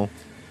normal.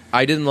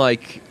 I didn't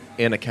like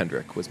Anna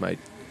Kendrick. Was my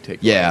take.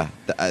 Yeah,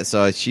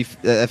 so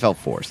that felt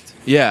forced.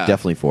 Yeah.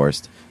 Definitely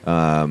forced.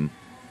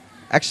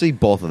 Actually,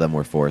 both of them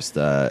were forced.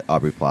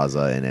 Aubrey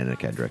Plaza and Anna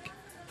Kendrick.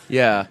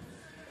 Yeah.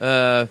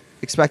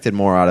 Expected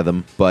more out of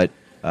them, but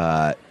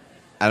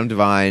Adam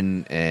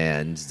Devine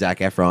and Zac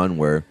Efron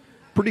were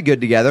pretty good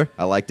together.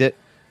 I liked it.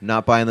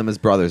 Not buying them as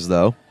brothers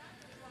though.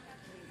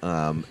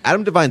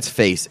 Adam Devine's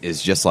face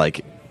is just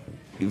like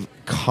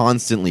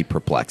constantly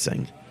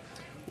perplexing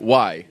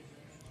Why?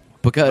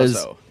 because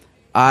How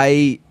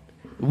so?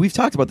 we've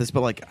talked about this,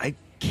 but like I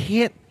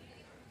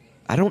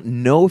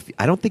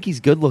don't think he's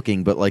good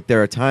looking, but like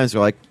there are times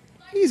where like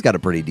he's got a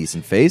pretty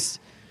decent face.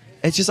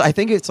 It's just I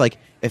think it's like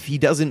if he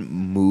doesn't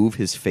move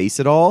his face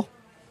at all,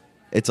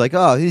 it's like,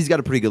 oh, he's got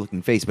a pretty good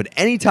looking face. But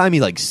anytime he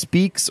like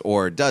speaks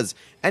or does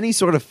any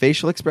sort of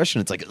facial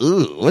expression, it's like,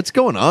 ooh, what's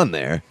going on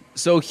there?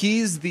 So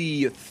he's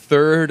the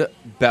third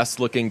best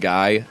looking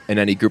guy in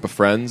any group of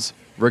friends,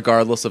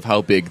 regardless of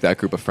how big that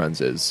group of friends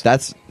is.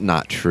 That's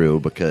not true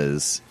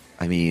because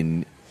I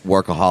mean,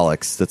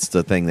 Workaholics, that's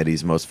the thing that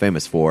he's most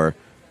famous for.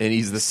 And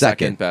he's the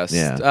Second, second best.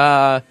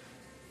 yeah.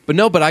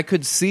 But I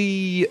could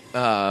see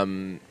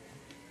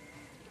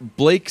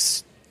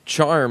Blake's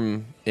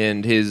charm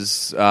and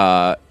his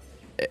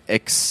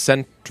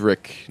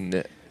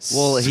eccentricness.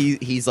 Well,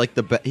 he's like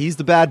he's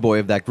the bad boy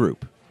of that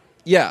group.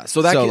 yeah.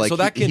 So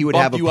that can he would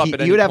bump have you up at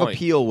he any would have point.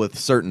 appeal with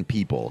certain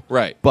people,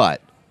 Right.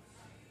 But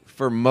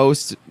for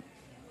most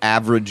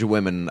average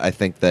women, I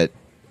think that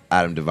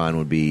Adam Devine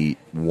would be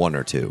one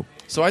or two.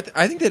 So I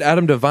think that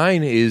Adam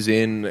Devine is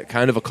in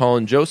kind of a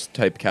Colin Jost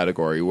type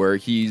category where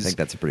he's. I think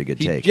that's a pretty good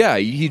take. Yeah,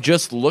 he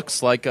just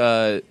looks like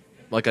a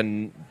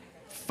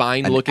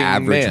fine looking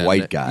average man.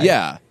 white guy.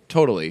 Yeah,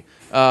 totally.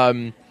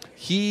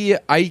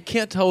 I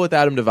can't tell with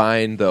Adam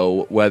Devine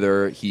though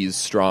whether he's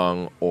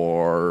strong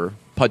or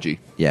pudgy.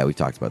 Yeah, we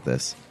talked about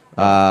this.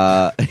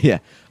 Yeah,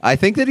 I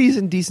think that he's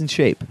in decent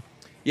shape.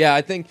 Yeah,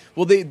 I think.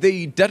 Well,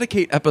 they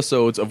dedicate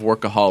episodes of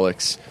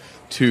Workaholics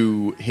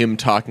to him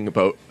talking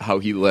about how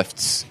he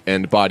lifts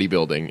and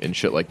bodybuilding and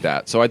shit like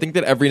that. So I think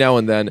that every now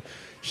and then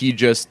he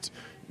just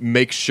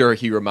makes sure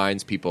he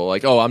reminds people,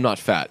 like, "Oh, I'm not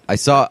fat." I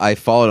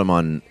followed him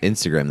on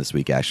Instagram this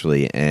week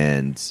actually,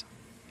 and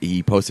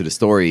he posted a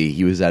story.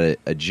 He was at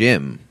a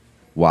gym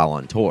while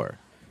on tour.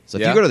 So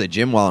if Yeah? you go to the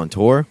gym while on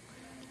tour,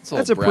 It's a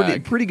that's a little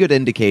brag. pretty good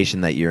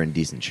indication that you're in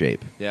decent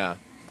shape. Yeah.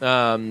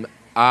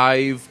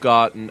 I've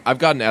gotten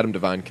Adam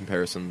Devine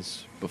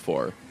comparisons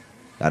before.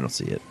 I don't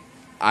see it.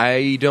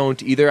 I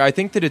don't either. I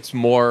think that it's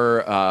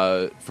more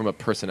from a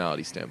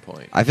personality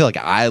standpoint. I feel like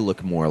I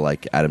look more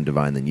like Adam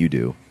Devine than you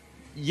do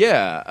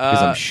Yeah.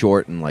 because I'm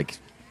short and like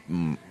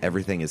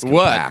everything is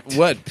compact.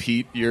 What,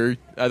 Pete? I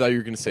thought you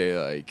were going to say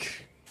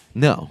like.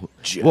 No.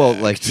 Jacked. Well,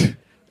 like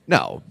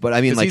no, but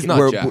I mean 'Cause like he's not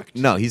we're jacked.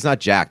 no, he's not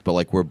jacked, but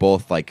like we're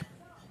both like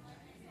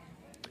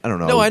I don't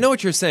know. No, I know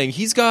what you're saying.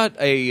 He's got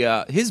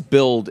his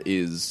build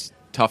is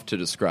tough to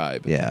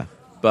describe. Yeah.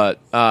 But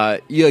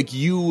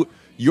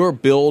your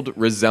build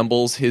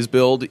resembles his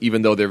build,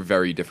 even though they're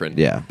very different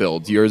Yeah.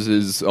 builds. Yours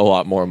is a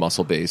lot more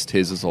muscle based.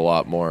 His is a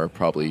lot more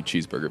probably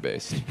cheeseburger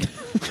based.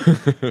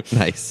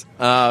 Nice.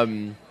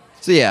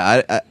 So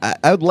yeah,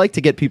 I would like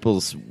to get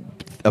people's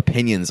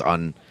opinions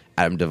on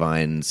Adam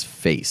Devine's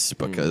face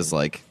because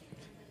like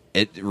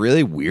it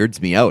really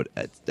weirds me out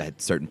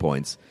at certain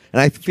points,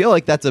 and I feel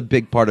like that's a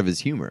big part of his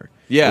humor.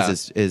 Yeah.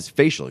 is his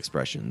facial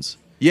expressions.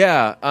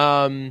 Yeah,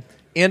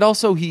 and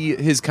also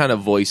his kind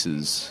of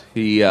voices.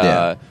 He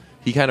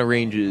kind of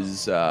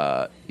ranges.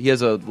 He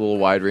has a little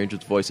wide range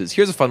of voices.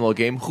 Here's a fun little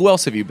game. Who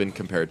else have you been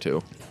compared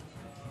to?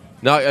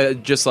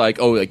 Not just like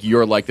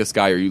you're like this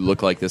guy, or you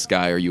look like this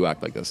guy, or you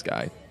act like this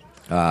guy.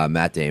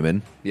 Matt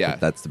Damon. Yeah.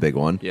 That's the big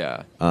one.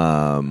 Yeah.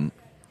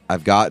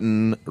 I've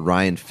gotten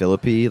Ryan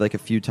Phillippe like a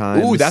few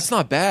times. Ooh, that's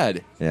not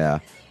bad. Yeah.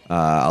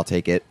 I'll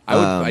take it. I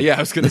would. I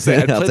was going to say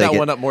I'd I'll play take that it.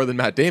 one up more than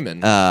Matt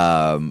Damon.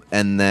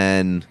 And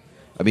then,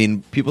 I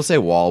mean, people say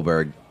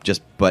Wahlberg.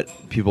 but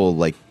people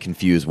like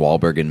confuse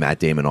Wahlberg and Matt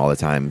Damon all the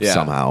time Yeah.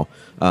 somehow.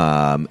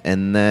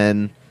 And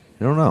then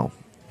I don't know.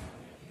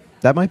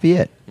 That might be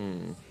it.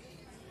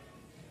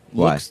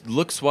 Why?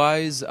 Looks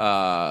wise.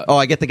 Oh,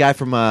 I get the guy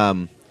from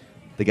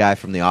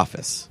The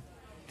Office.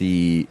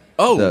 The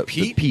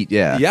Pete. Pete,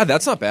 yeah, Yeah,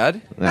 that's not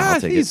bad. Yeah,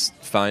 I'll take he's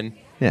fine.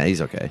 yeah.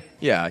 He's okay.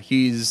 Yeah,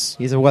 he's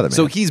He's a weatherman.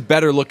 So he's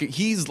better looking.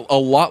 He's a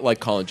lot like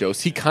Colin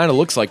Jost. He kind of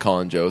looks like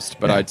Colin Jost,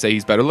 but Yeah. I'd say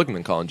he's better looking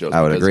than Colin Jost.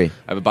 I would because agree.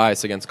 I have a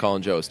bias against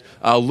Colin Jost.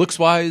 Looks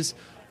wise,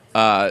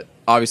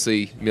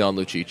 obviously Milan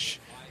Lucic,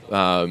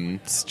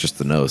 It's just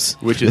the nose.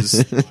 which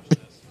is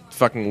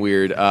fucking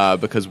weird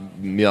because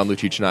Milan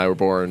Lucic and I were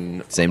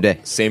born Same day.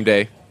 same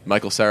day.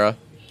 Michael Cera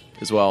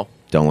as well.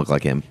 Don't look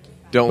like him.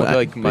 Don't look But-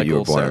 like but Michael you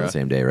were born on Cera. the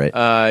same day,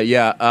 right?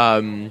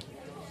 Yeah.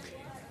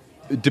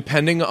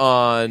 Depending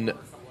on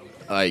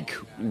like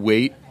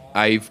weight,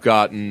 I've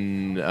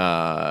gotten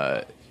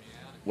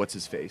what's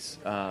his face?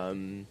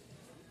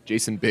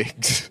 Jason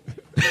Biggs.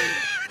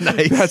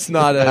 Nice. That's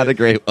not a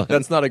great one.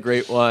 That's not a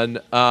great one.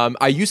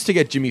 I used to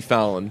get Jimmy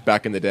Fallon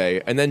back in the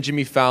day, and then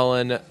Jimmy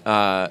Fallon.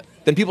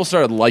 Then people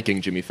started liking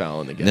Jimmy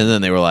Fallon again. And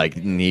then they were like,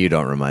 "You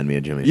don't remind me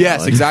of Jimmy." Yes,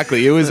 Fallon."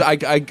 exactly. It was I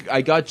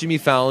got Jimmy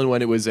Fallon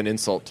when it was an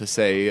insult to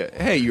say,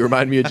 "Hey, you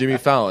remind me of Jimmy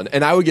Fallon,"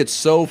 and I would get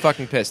so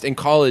fucking pissed. In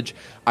college,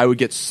 I would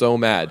get so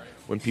mad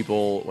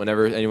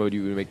whenever anybody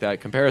would make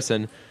that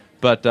comparison.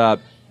 But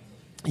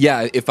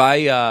yeah, if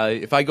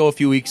I go a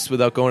few weeks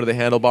without going to the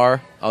Handlebar,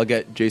 I'll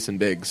get Jason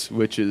Biggs,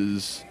 which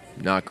is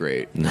not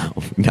great. No,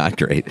 not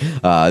great.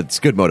 It's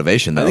good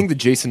motivation though. I think the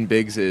Jason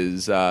Biggs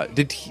is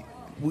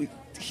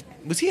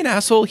was he an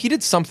asshole? He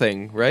did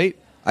something, right?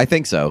 I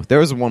think so. There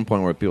was one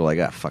point where people were like,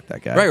 "Ah, fuck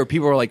that guy." Right, where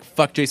people were like,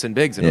 "Fuck Jason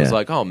Biggs," and it was Yeah.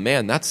 like, "Oh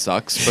man, that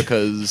sucks,"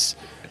 because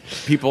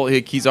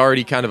he's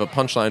already kind of a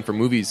punchline for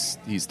movies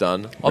he's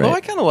done. Although Right. I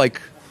kind of like.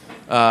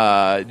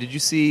 Did you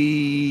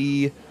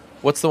see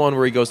what's the one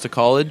where he goes to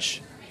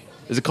college?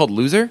 Is it called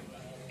Loser?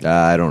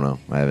 I don't know.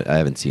 I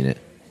haven't seen it.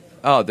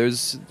 Oh,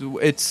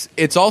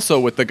 it's also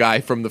with the guy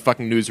from the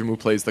fucking newsroom who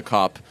plays the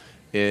cop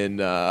in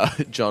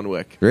John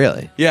Wick.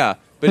 Really? Yeah,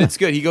 but it's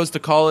good. He goes to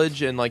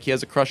college and like he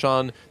has a crush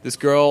on this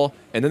girl,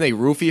 and then they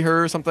roofie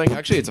her or something.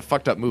 Actually, it's a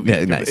fucked up movie.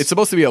 Yeah, nice. It's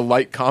supposed to be a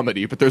light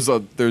comedy, but there's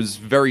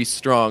very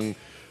strong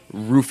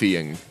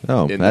roofying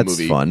Oh, in that's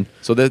the movie. fun.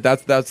 So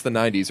that's the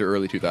 90s or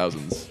early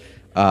 2000s.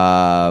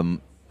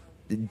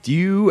 Do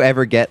you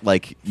ever get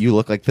like you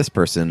look like this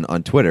person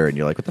on Twitter, and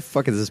you're like, "What the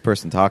fuck is this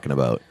person talking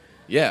about?"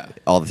 Yeah.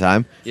 All the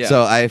time. Yeah.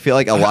 So I feel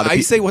like a lot of I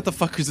people. say, what the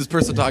fuck is this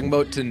person talking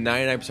about to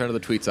 99% of the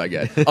tweets I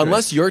get.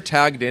 Unless you're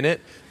tagged in it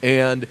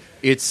and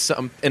it's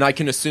and I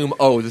can assume,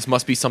 oh, this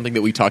must be something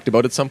that we talked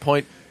about at some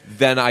point,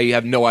 then I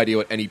have no idea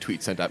what any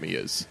tweet sent at me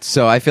is.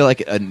 So I feel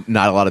like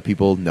not a lot of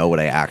people know what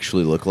I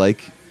actually look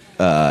like,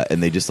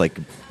 and they just like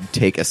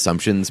take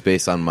assumptions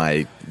based on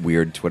my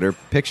weird Twitter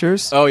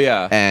pictures. Oh,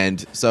 yeah.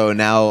 And so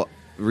now,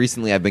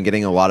 recently, I've been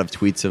getting a lot of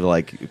tweets of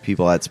like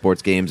people at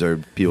sports games or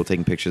people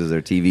taking pictures of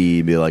their TV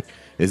and be like,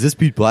 "Is this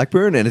Pete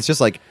Blackburn?" And it's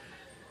just like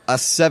a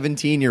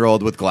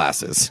 17-year-old with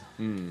glasses.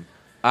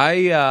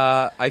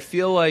 I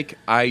feel like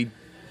I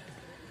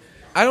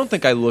don't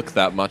think I look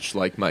that much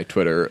like my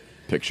Twitter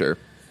picture.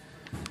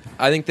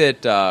 I think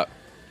that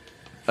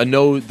the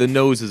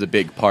nose is a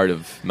big part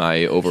of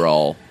my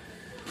overall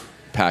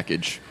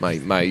package.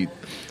 My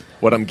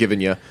what I'm giving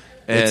you.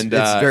 And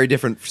it's very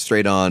different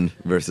straight on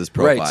versus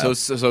profile. right.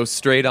 So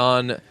straight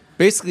on.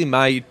 Basically,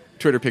 my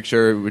Twitter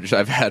picture, which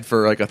I've had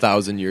for like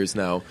 1,000 years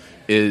now,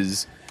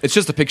 it's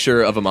just a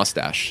picture of a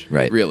mustache.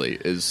 Right. Really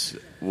is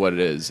what it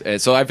is.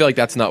 And so I feel like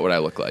that's not what I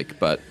look like.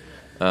 But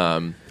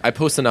I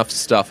post enough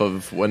stuff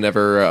of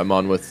whenever I'm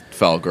on with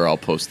Felger, I'll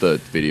post the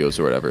videos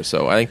or whatever.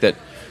 So I think that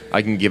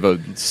I can give a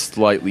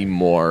slightly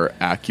more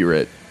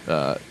accurate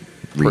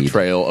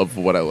portrayal of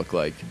what I look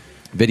like.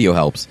 Video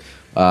helps.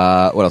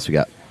 What else we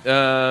got?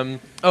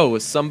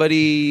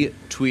 Somebody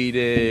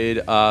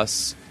tweeted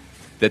us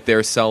that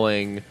they're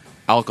selling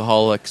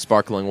alcoholic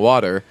sparkling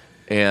water,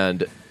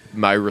 and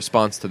my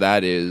response to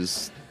that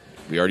is,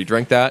 we already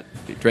drank that.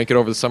 We drank it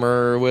over the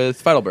summer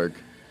with Feidelberg.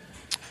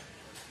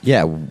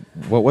 Yeah,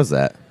 what was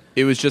that?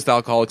 It was just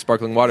alcoholic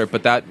sparkling water,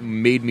 but that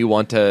made me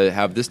want to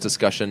have this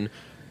discussion.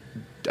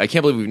 I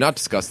can't believe we've not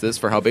discussed this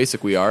for how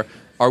basic we are.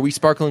 Are we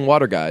sparkling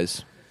water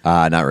guys?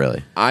 Not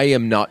really. I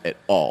am not at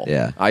all.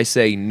 Yeah. I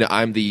say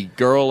I'm the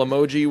girl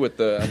emoji with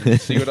the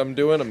see what I'm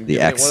doing. I'm The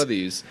giving it X. one of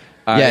these.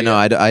 I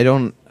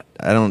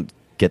don't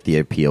get the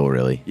appeal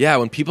really. Yeah,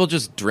 when people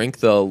just drink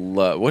the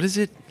what is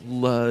it?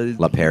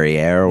 La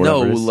Perriere or No,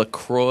 whatever. it is.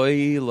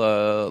 LaCroix,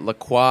 La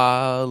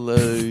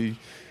Croix,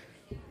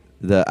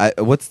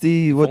 What's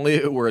the what? Only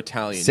if it were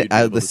Italian. you'd be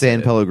able The to say San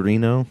it.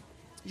 Pellegrino.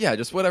 Yeah,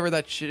 just whatever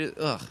that shit is.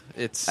 Ugh,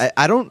 it's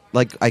I don't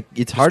like.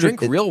 It's hard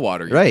drink to real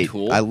water. You Right.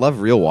 tool. I love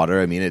real water.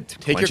 I mean, it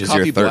Take your quenches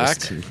coffee black.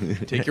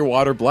 thirst. Take your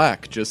water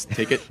black. Just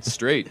take it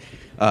straight.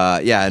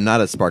 Yeah, I'm not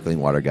a sparkling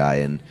water guy,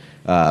 and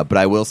but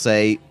I will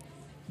say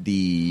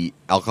the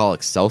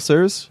alcoholic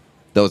seltzers,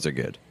 those are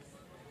good.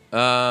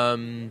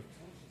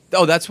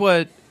 Oh, that's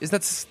what is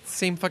that the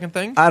same fucking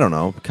thing? I don't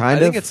know, I kind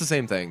think of. it's the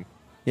same thing.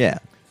 Yeah,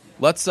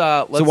 Let's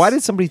So why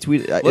did somebody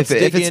tweet? let's if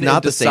dig it's in not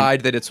and the same,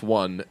 decide that it's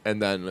one,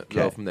 and then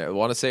go Okay. from there.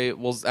 Want to say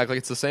we'll act like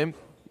it's the same?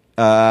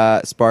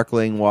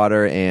 sparkling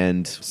water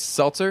and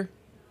Seltzer.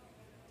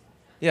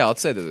 Yeah,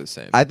 let's say they're the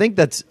same. I think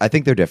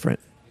they're different.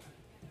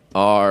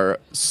 Are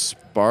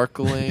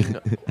sparkling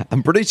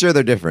I'm pretty sure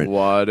they're different.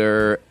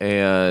 water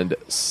and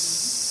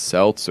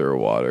seltzer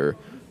water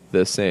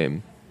the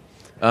same?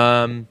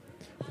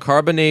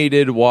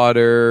 Carbonated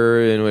water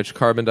in which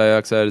carbon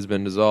dioxide has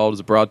been dissolved is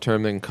a broad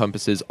term that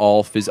encompasses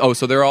all Oh,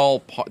 so they're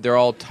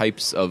all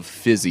types of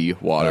fizzy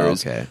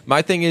waters. Okay.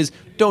 My thing is,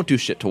 don't do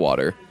shit to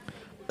water.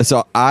 So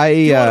If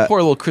you want I to pour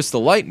a little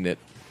Crystal Light in it,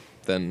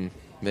 then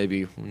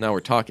maybe now we're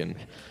talking.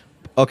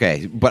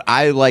 okay, but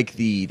I like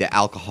the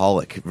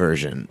alcoholic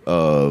version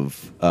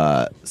of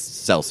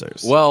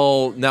seltzers.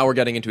 Well, now we're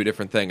getting into a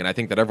different thing, and I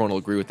think that everyone will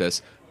agree with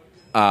this.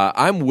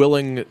 I'm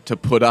willing to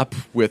put up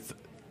with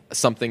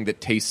something that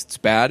tastes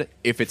bad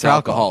if it's For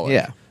alcohol, alcoholic.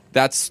 yeah.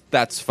 That's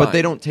fine. but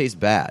they don't taste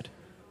bad.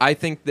 I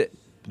think that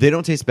They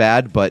don't taste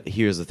bad, but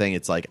here's the thing: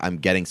 it's like I'm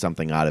getting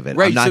something out of it.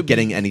 Right, I'm not so-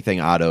 getting anything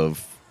out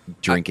of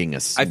drinking a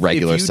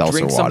regular if you seltzer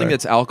drink water. something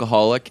that's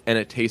alcoholic and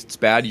it tastes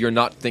bad, you're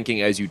not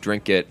thinking as you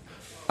drink it,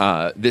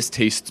 this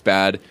tastes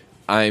bad.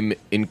 I'm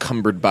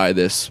encumbered by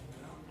this,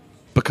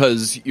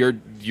 because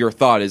your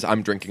thought is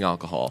I'm drinking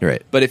alcohol.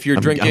 Right. But if you're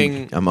I'm-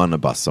 drinking, I'm on a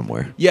bus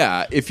somewhere.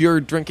 yeah, if you're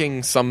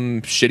drinking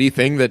some shitty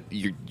thing that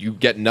you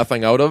get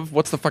nothing out of,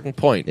 what's the fucking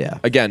point? Yeah.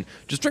 Again,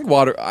 just drink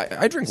water.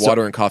 I drink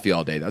water and coffee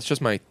all day. That's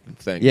just my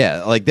thing.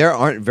 Yeah, like there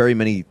aren't very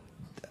many.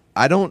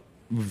 I don't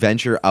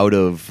venture out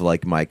of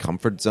like my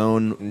comfort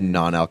zone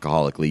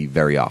non-alcoholically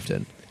very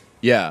often.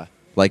 Yeah.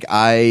 Like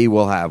I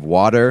will have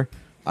water,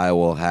 I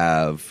will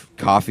have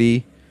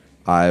coffee,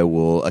 I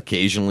will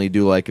occasionally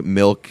do like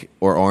milk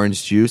or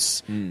orange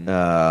juice.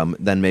 Then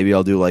maybe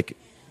I'll do like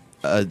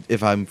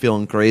if I'm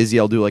feeling crazy,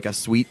 I'll do like a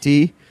sweet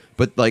tea.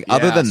 But like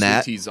other Yeah, than sweet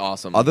that, tea's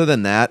awesome. Other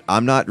than that,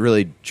 I'm not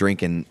really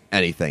drinking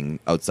anything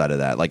outside of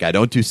that. Like I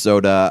don't do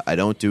soda. I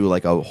don't do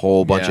like a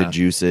whole bunch Yeah. of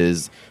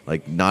juices.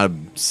 Like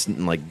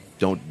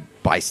don't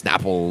buy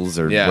Snapples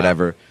or Yeah.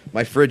 whatever.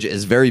 My fridge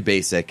is very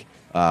basic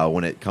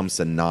when it comes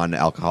to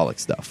non-alcoholic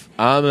stuff.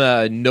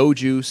 I'm no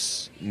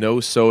juice, no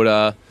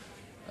soda.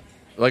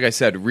 Like I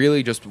said,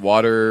 really just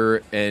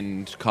water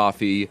and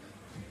coffee.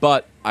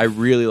 But I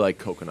really like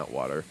coconut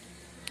water.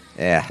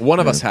 Yeah, One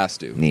of us has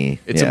to. Nee,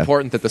 It's yeah.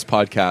 important that this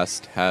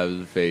podcast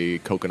have a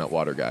coconut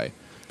water guy.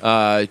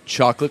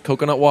 Chocolate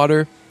coconut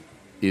water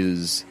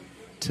is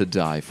to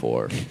die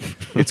for.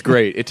 It's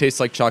great. It tastes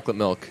like chocolate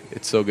milk.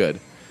 It's so good.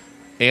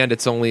 And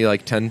it's only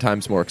like 10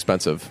 times more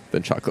expensive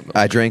than chocolate milk.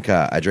 I drank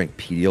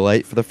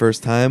Pedialyte for the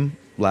first time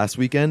last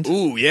weekend.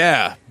 Ooh,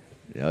 yeah.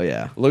 Oh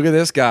yeah, Look at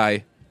this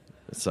guy.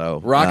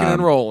 so Rocking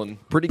and rolling.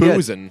 pretty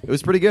Boozing. good. It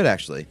was pretty good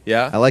actually.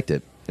 Yeah? I liked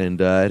it, and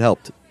it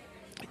helped.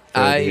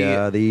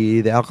 I-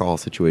 The alcohol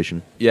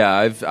situation. Yeah,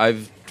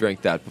 I've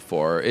drank that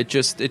before. It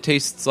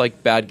tastes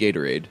like bad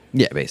Gatorade.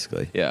 Yeah,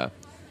 basically. Yeah,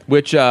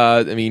 which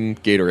I mean,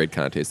 Gatorade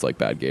kind of tastes like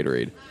bad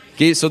Gatorade.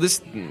 So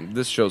this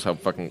shows how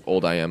fucking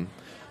old I am.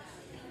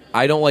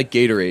 I don't like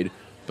Gatorade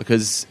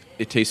because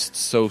it tastes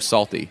so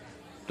salty.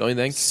 Don't you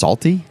think?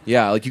 Salty?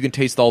 Yeah, like you can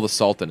taste all the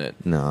salt in it.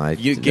 No,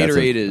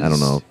 Gatorade is. I don't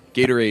know.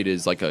 Gatorade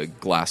is like a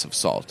glass of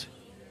salt.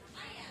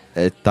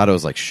 I thought it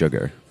was like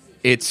sugar.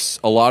 It's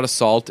a lot of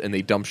salt, and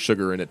they dump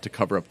sugar in it to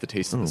cover up the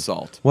taste of the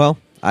salt. Well,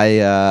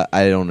 I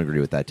don't agree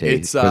with that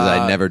taste It's, because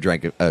I never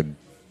drank a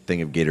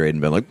thing of Gatorade and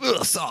been like,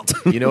 ugh, salt.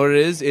 You know what it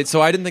is?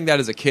 So I didn't think that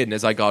as a kid, and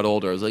as I got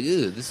older, I was like,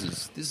 ew, this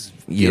is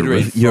your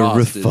Gatorade your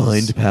Frost is-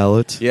 refined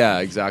palate. Yeah,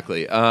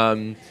 exactly.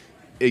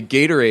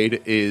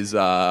 Gatorade is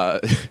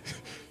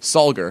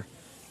Solgar.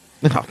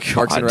 Oh, God.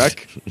 Parks and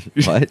Rec.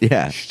 What?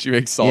 Yeah. She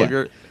makes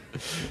Solgar.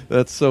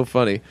 That's so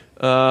funny.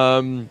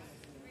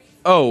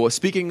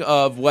 Speaking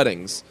of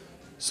weddings,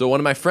 so one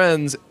of my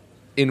friends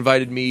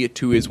invited me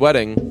to his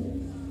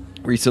wedding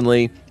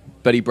recently,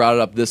 but he brought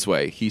it up this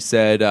way. He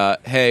said,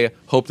 "Hey,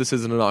 hope this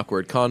isn't an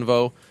awkward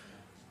convo."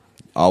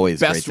 Always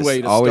Best great.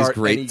 way to always start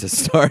great any- to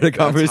start a That's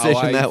how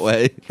conversation that I've-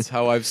 way. That's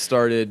how I've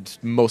started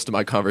most of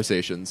my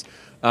conversations.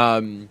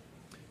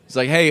 He's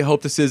like, "Hey,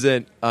 hope this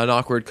isn't an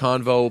awkward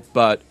convo,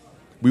 but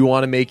we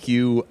want to make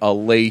you a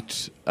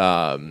late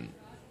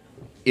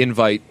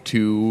invite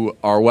to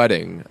our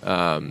wedding."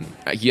 I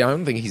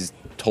don't think he's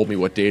told me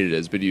what date it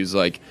is, but he was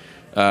like,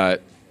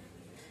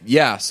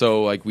 "Yeah,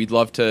 so like we'd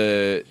love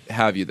to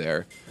have you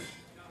there."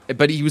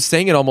 But he was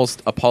saying it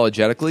almost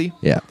apologetically.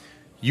 Yeah.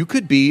 You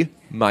could be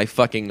my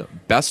fucking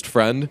best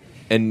friend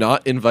and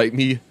not invite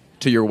me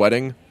to your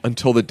wedding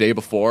until the day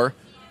before.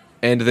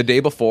 And the day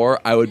before,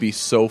 I would be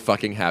so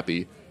fucking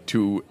happy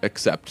to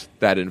accept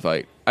that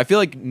invite. I feel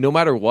like no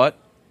matter what,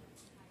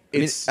 I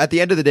mean, it's at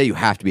the end of the day, you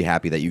have to be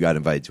happy that you got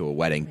invited to a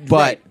wedding. But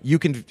Right. you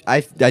can,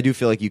 I do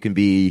feel like you can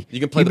be. you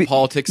can play the be-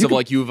 politics you of can-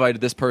 like you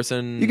invited this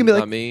person, You can be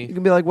like not me. You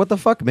can be like, what the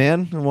fuck,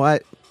 man?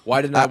 Why?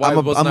 Why didn't I? Why I'm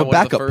a wasn't I one of the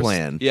backup first?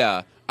 plan.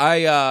 Yeah,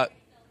 I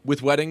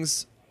with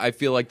weddings, I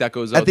feel like that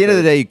goes out At the end of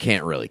the there. day, you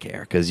can't really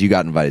care because you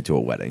got invited to a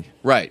wedding.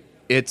 Right.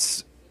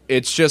 It's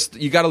just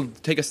you got to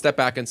take a step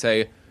back and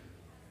say,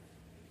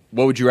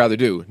 what would you rather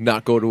do?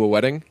 Not go to a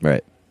wedding?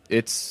 Right.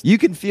 It's You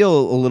can feel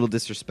a little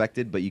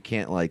disrespected, but you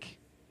can't like.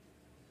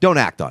 Don't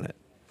act on it.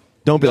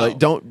 Don't be No. like.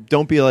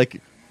 Don't be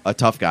like a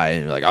tough guy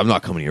and you're like, I'm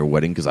not coming to your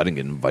wedding because I didn't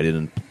get invited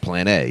in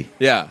Plan A.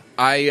 yeah.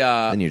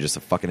 And you're just a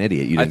fucking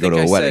idiot. You I didn't go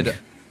think to a wedding.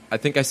 I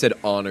think I said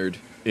honored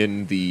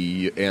in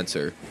the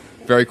answer.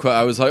 Very quick.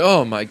 I was like,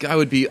 oh my god, I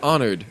would be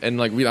honored, and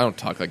like I don't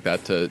talk like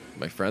that to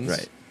my friends.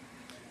 Right.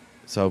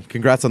 So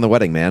congrats on the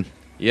wedding, man.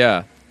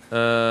 Yeah.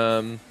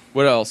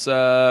 What else?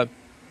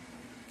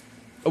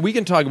 We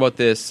can talk about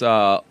this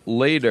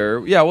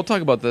later. Yeah, we'll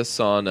talk about this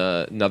on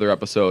another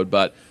episode.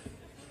 But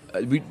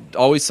we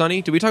Always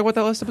Sunny. Did we talk about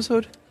that last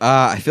episode?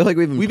 I feel like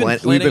we've been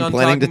planning on to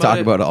talking talk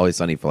about about Always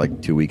Sunny for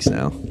like 2 weeks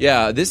now.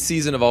 Yeah, this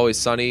season of Always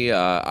Sunny,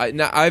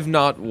 I've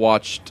not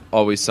watched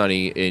Always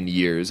Sunny in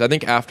years. I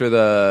think after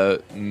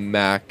the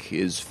Mac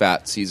is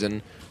Fat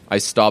season, I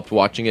stopped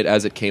watching it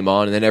as it came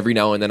on, and then every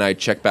now and then I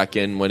check back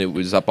in when it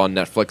was up on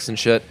Netflix and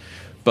shit.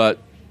 But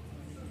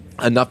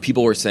enough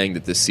people were saying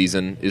that this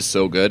season is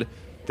so good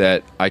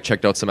that I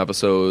checked out some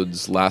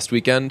episodes last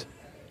weekend,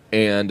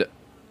 and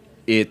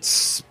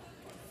it's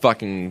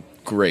fucking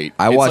great. It's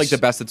like watched- the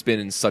best it's been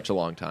in such a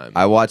long time.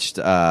 I watched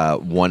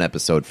one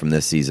episode from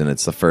this season.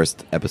 It's the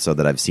first episode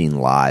that I've seen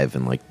live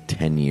in like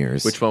 10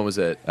 years. Which one was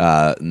it?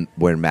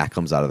 Where Mac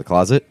comes out of the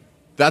closet.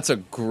 That's a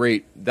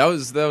great. That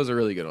was a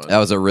really good one. That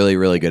was a really,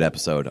 really good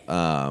episode.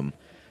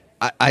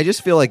 I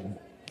just feel like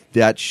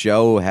that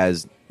show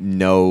has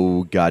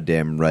no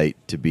goddamn right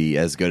to be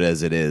as good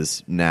as it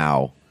is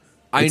now.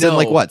 I It's know. in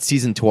like what,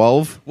 season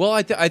 12? Well,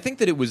 I think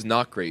that it was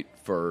not great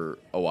for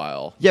a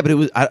while. Yeah, but it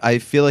was. I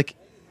feel like.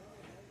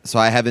 So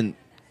I haven't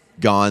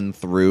gone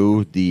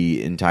through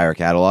the entire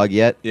catalog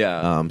yet.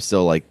 Yeah. I'm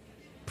still like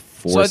So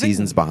four I think-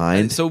 seasons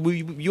behind. So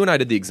you and I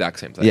did the exact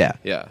same thing. Yeah.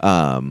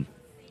 Yeah.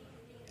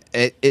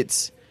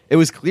 It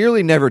was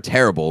clearly never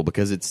terrible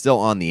because it's still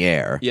on the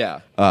air.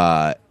 Yeah.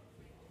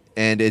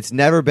 And it's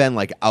never been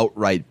like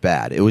outright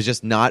bad. It was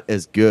just not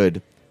as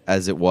good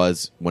as it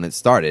was when it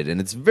started, and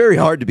it's very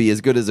hard to be as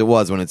good as it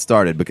was when it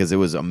started because it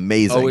was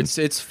amazing. Oh,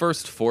 its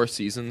first 4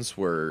 seasons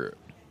were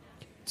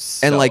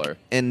stellar.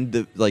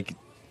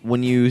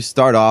 When you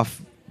start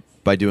off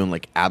by doing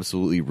like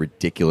absolutely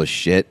ridiculous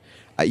shit,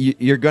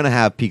 you're gonna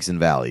have peaks and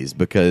valleys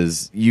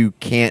because you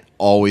can't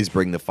always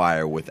bring the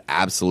fire with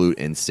absolute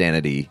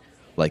insanity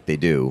like they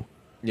do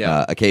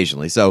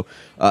occasionally. So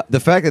the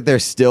fact that they're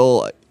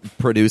still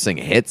producing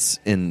hits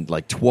in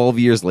like 12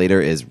 years later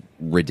is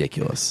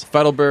ridiculous.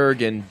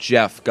 Feidelberg and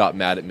Jeff got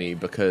mad at me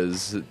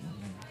because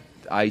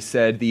I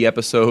said the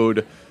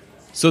episode.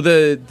 So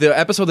the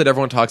episode that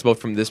everyone talks about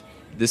from this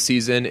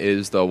season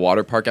is the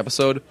water park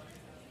episode.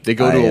 They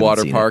go I to a haven't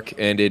water seen park,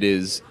 and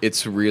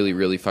it's really,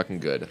 really fucking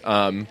good.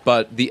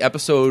 But the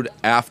episode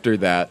after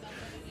that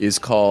is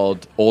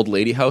called Old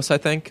Lady House, I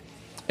think,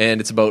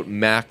 and it's about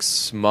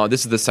Mac's mom.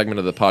 This is the segment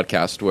of the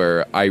podcast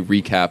where I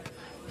recap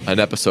an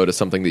episode of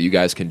something that you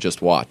guys can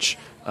just watch.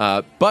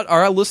 But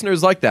our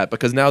listeners like that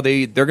because now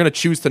they're going to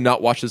choose to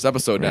not watch this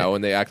episode now,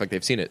 and they act like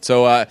they've seen it.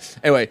 So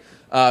anyway,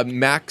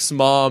 Mac's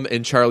mom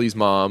and Charlie's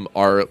mom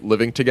are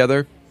living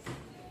together,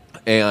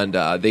 and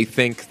they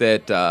think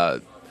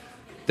that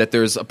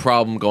there's a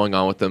problem going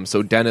on with them.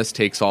 So Dennis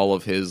takes all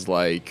of his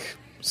like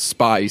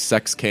spy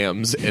sex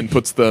cams and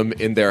puts them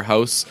in their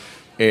house.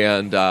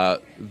 And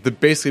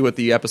basically what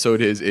the episode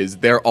is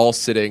they're all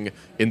sitting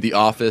in the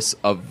office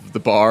of the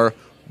bar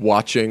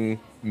watching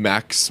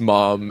Mac's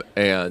mom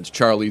and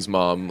Charlie's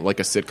mom like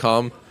a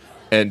sitcom.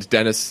 And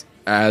Dennis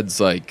adds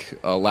like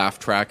a laugh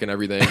track and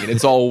everything. And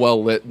it's all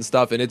well lit and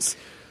stuff. And it's...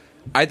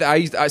 So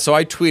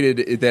I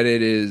tweeted that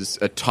it is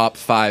a top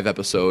 5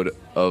 episode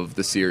of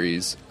the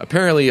series.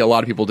 Apparently, a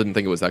lot of people didn't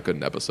think it was that good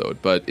an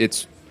episode, but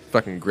it's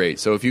fucking great.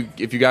 So if you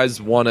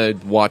guys want to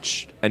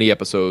watch any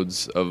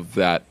episodes of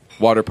that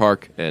water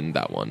park and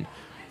that one,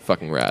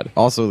 fucking rad.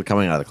 Also, the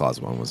coming out of the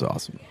closet one was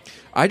awesome.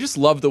 I just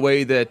love the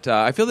way that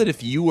I feel that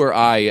if you or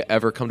I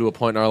ever come to a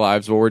point in our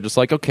lives where we're just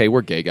like, okay,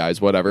 we're gay guys,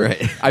 whatever.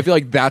 Right. I feel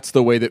like that's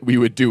the way that we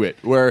would do it,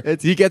 where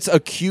he gets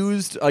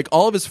accused, like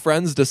all of his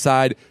friends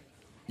decide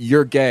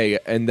you're gay,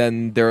 and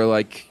then they're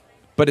like,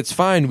 but it's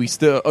fine. We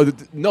still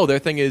no. Their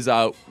thing is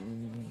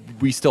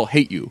we still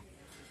hate you.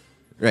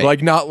 Right.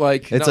 Like not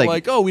like It's not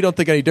like- oh, we don't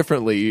think any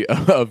differently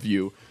of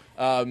you.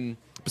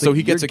 So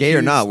he gets You're gay or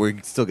accused- not,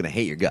 we're still gonna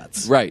hate your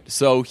guts. Right.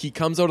 So he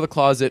comes out of the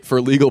closet for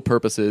legal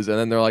purposes, and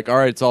then they're like, all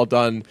right, it's all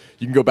done.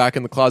 You can go back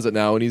in the closet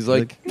now. And he's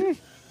like,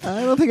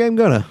 I don't think I'm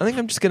gonna. I think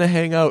I'm just going to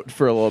hang out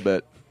for a little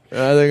bit. And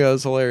I think that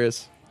was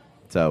hilarious.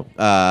 So,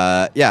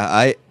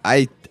 yeah,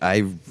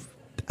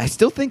 I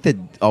still think that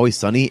Always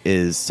Sunny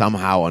is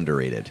somehow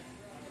underrated.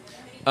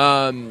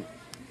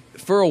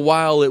 For a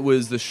while, it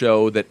was the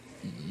show that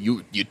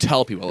you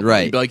tell people about.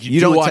 Right. You'd be like, you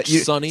don't do watch te-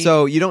 Sunny?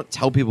 So you don't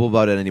tell people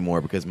about it anymore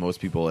because most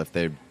people, if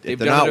they're They've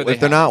done it or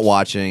they not haven't.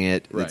 watching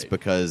it, it's Right.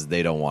 because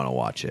they don't want to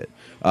watch it.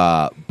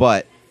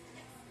 But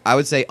I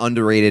would say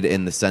underrated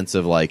in the sense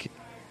of like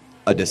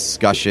a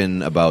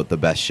discussion about the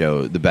best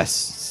show, the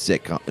best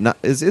sitcom.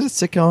 Is it a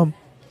sitcom?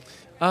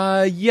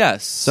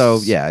 Yes. So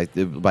yeah,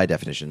 by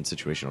definition,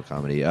 situational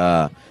comedy.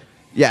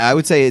 Yeah, I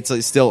would say it's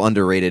still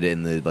underrated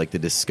in the the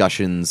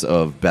discussions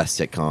of best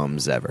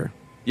sitcoms ever.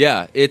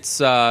 Yeah,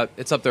 it's up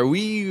there.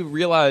 We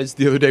realized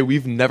the other day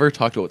we've never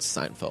talked about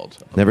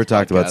Seinfeld. on Never this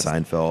talked about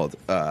podcast.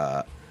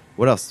 Seinfeld.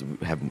 What else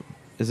have?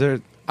 Is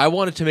there? I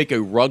wanted to make a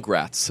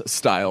Rugrats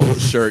style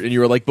shirt, and you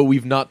were like, "But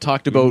we've not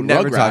talked about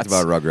Never Rugrats." talked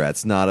about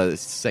Rugrats. Not a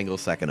single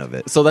second of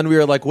it. So then we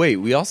were like, "Wait,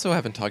 we also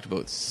haven't talked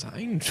about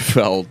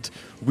Seinfeld.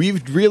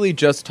 We've really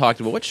just talked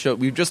about what show?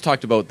 We've just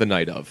talked about The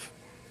Night Of.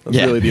 That's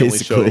Yeah, really the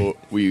basically. only show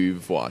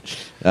we've watched.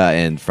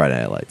 And Friday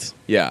Night Lights.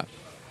 Yeah,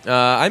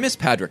 I miss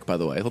Patrick. By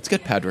the way, let's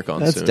get Patrick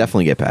on. Let's soon.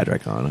 definitely get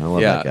Patrick on. I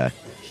love that guy.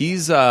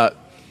 He's. I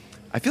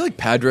feel like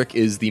Patrick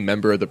is the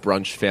member of the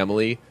Brunch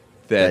family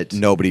that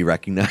Nobody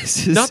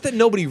recognizes. not that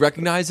nobody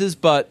recognizes,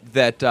 but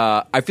that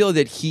I feel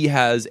that he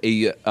has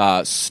a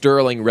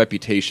sterling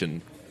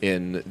reputation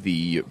in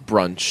the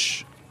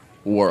brunch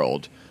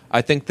world.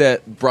 I think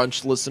that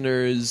brunch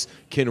listeners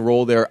can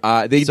roll their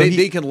eye. They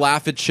can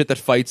laugh at shit that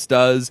Fights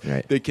does.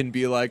 Right. They can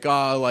be like,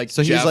 oh, like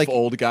So he's Jeff, like-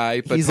 old guy.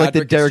 But he's like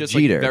the Patrick Derek is just,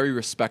 Jeter. Like, very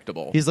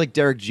respectable. He's like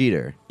Derek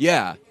Jeter.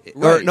 Yeah.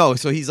 Or Right. no,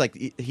 so he's like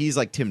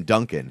Tim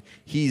Duncan.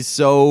 He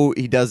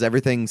does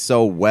everything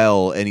so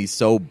well, and he's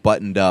so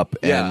buttoned up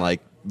Yeah. and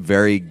like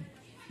very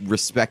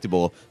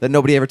respectable that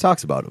nobody ever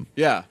talks about him.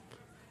 Yeah.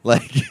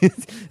 Like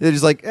they're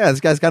just like, yeah,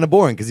 this guy's kind of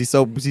boring because he's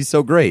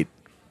so great.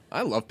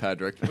 I love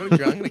Patrick. I'm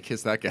gonna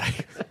kiss that guy.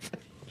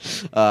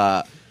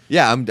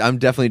 Yeah, I'm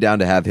definitely down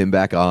to have him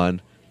back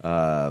on.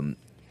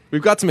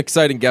 We've got some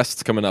exciting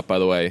guests coming up, by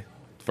the way,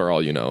 for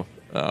all you know.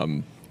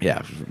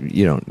 Yeah,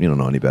 you don't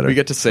know any better. We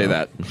get to say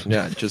that.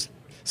 Yeah, just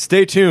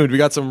stay tuned. We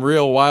got some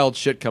real wild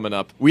shit coming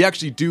up. We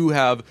actually do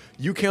have.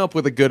 You came up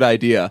with a good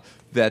idea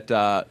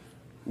that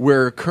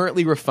we're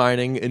currently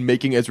refining and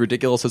making as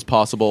ridiculous as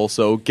possible.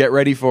 So get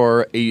ready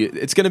for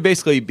It's going to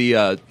basically be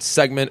a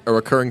segment, a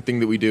recurring thing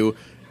that we do,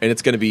 and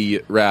it's going to be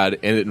rad,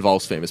 and it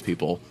involves famous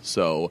people.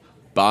 So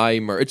buy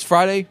merch. It's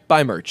Friday.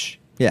 Buy merch.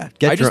 Yeah,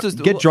 I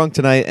get drunk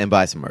tonight and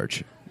buy some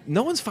merch.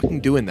 No one's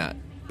fucking doing that.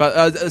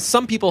 But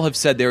some people have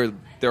said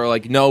they're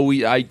like, no,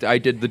 I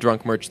did the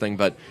drunk merch thing,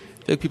 but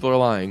I feel like people are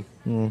lying.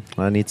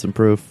 I need some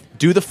proof.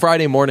 Do the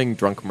Friday morning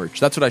drunk merch.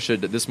 That's what I should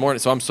have did this morning.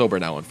 So I'm sober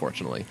now,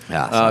 unfortunately.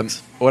 Yeah, sucks.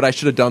 What I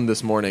should have done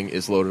this morning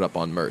is loaded up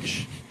on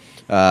merch.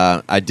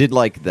 I did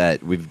like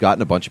that we've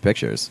gotten a bunch of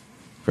pictures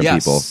from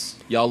people.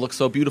 Y'all look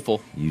so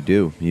beautiful. You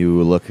do.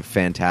 You look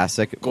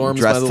fantastic. Gorms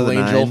dressed my to the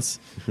little angel.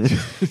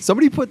 nines.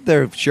 Somebody put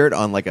their shirt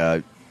on like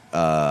a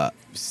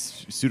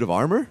suit of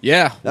armor.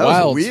 Yeah, That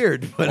wild. was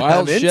weird, but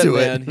wild I'm shit, into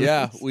it. man.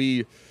 Yeah,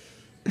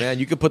 man,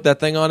 you could put that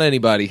thing on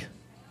anybody.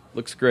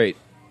 Looks great.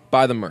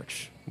 Buy the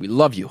merch. We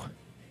love you.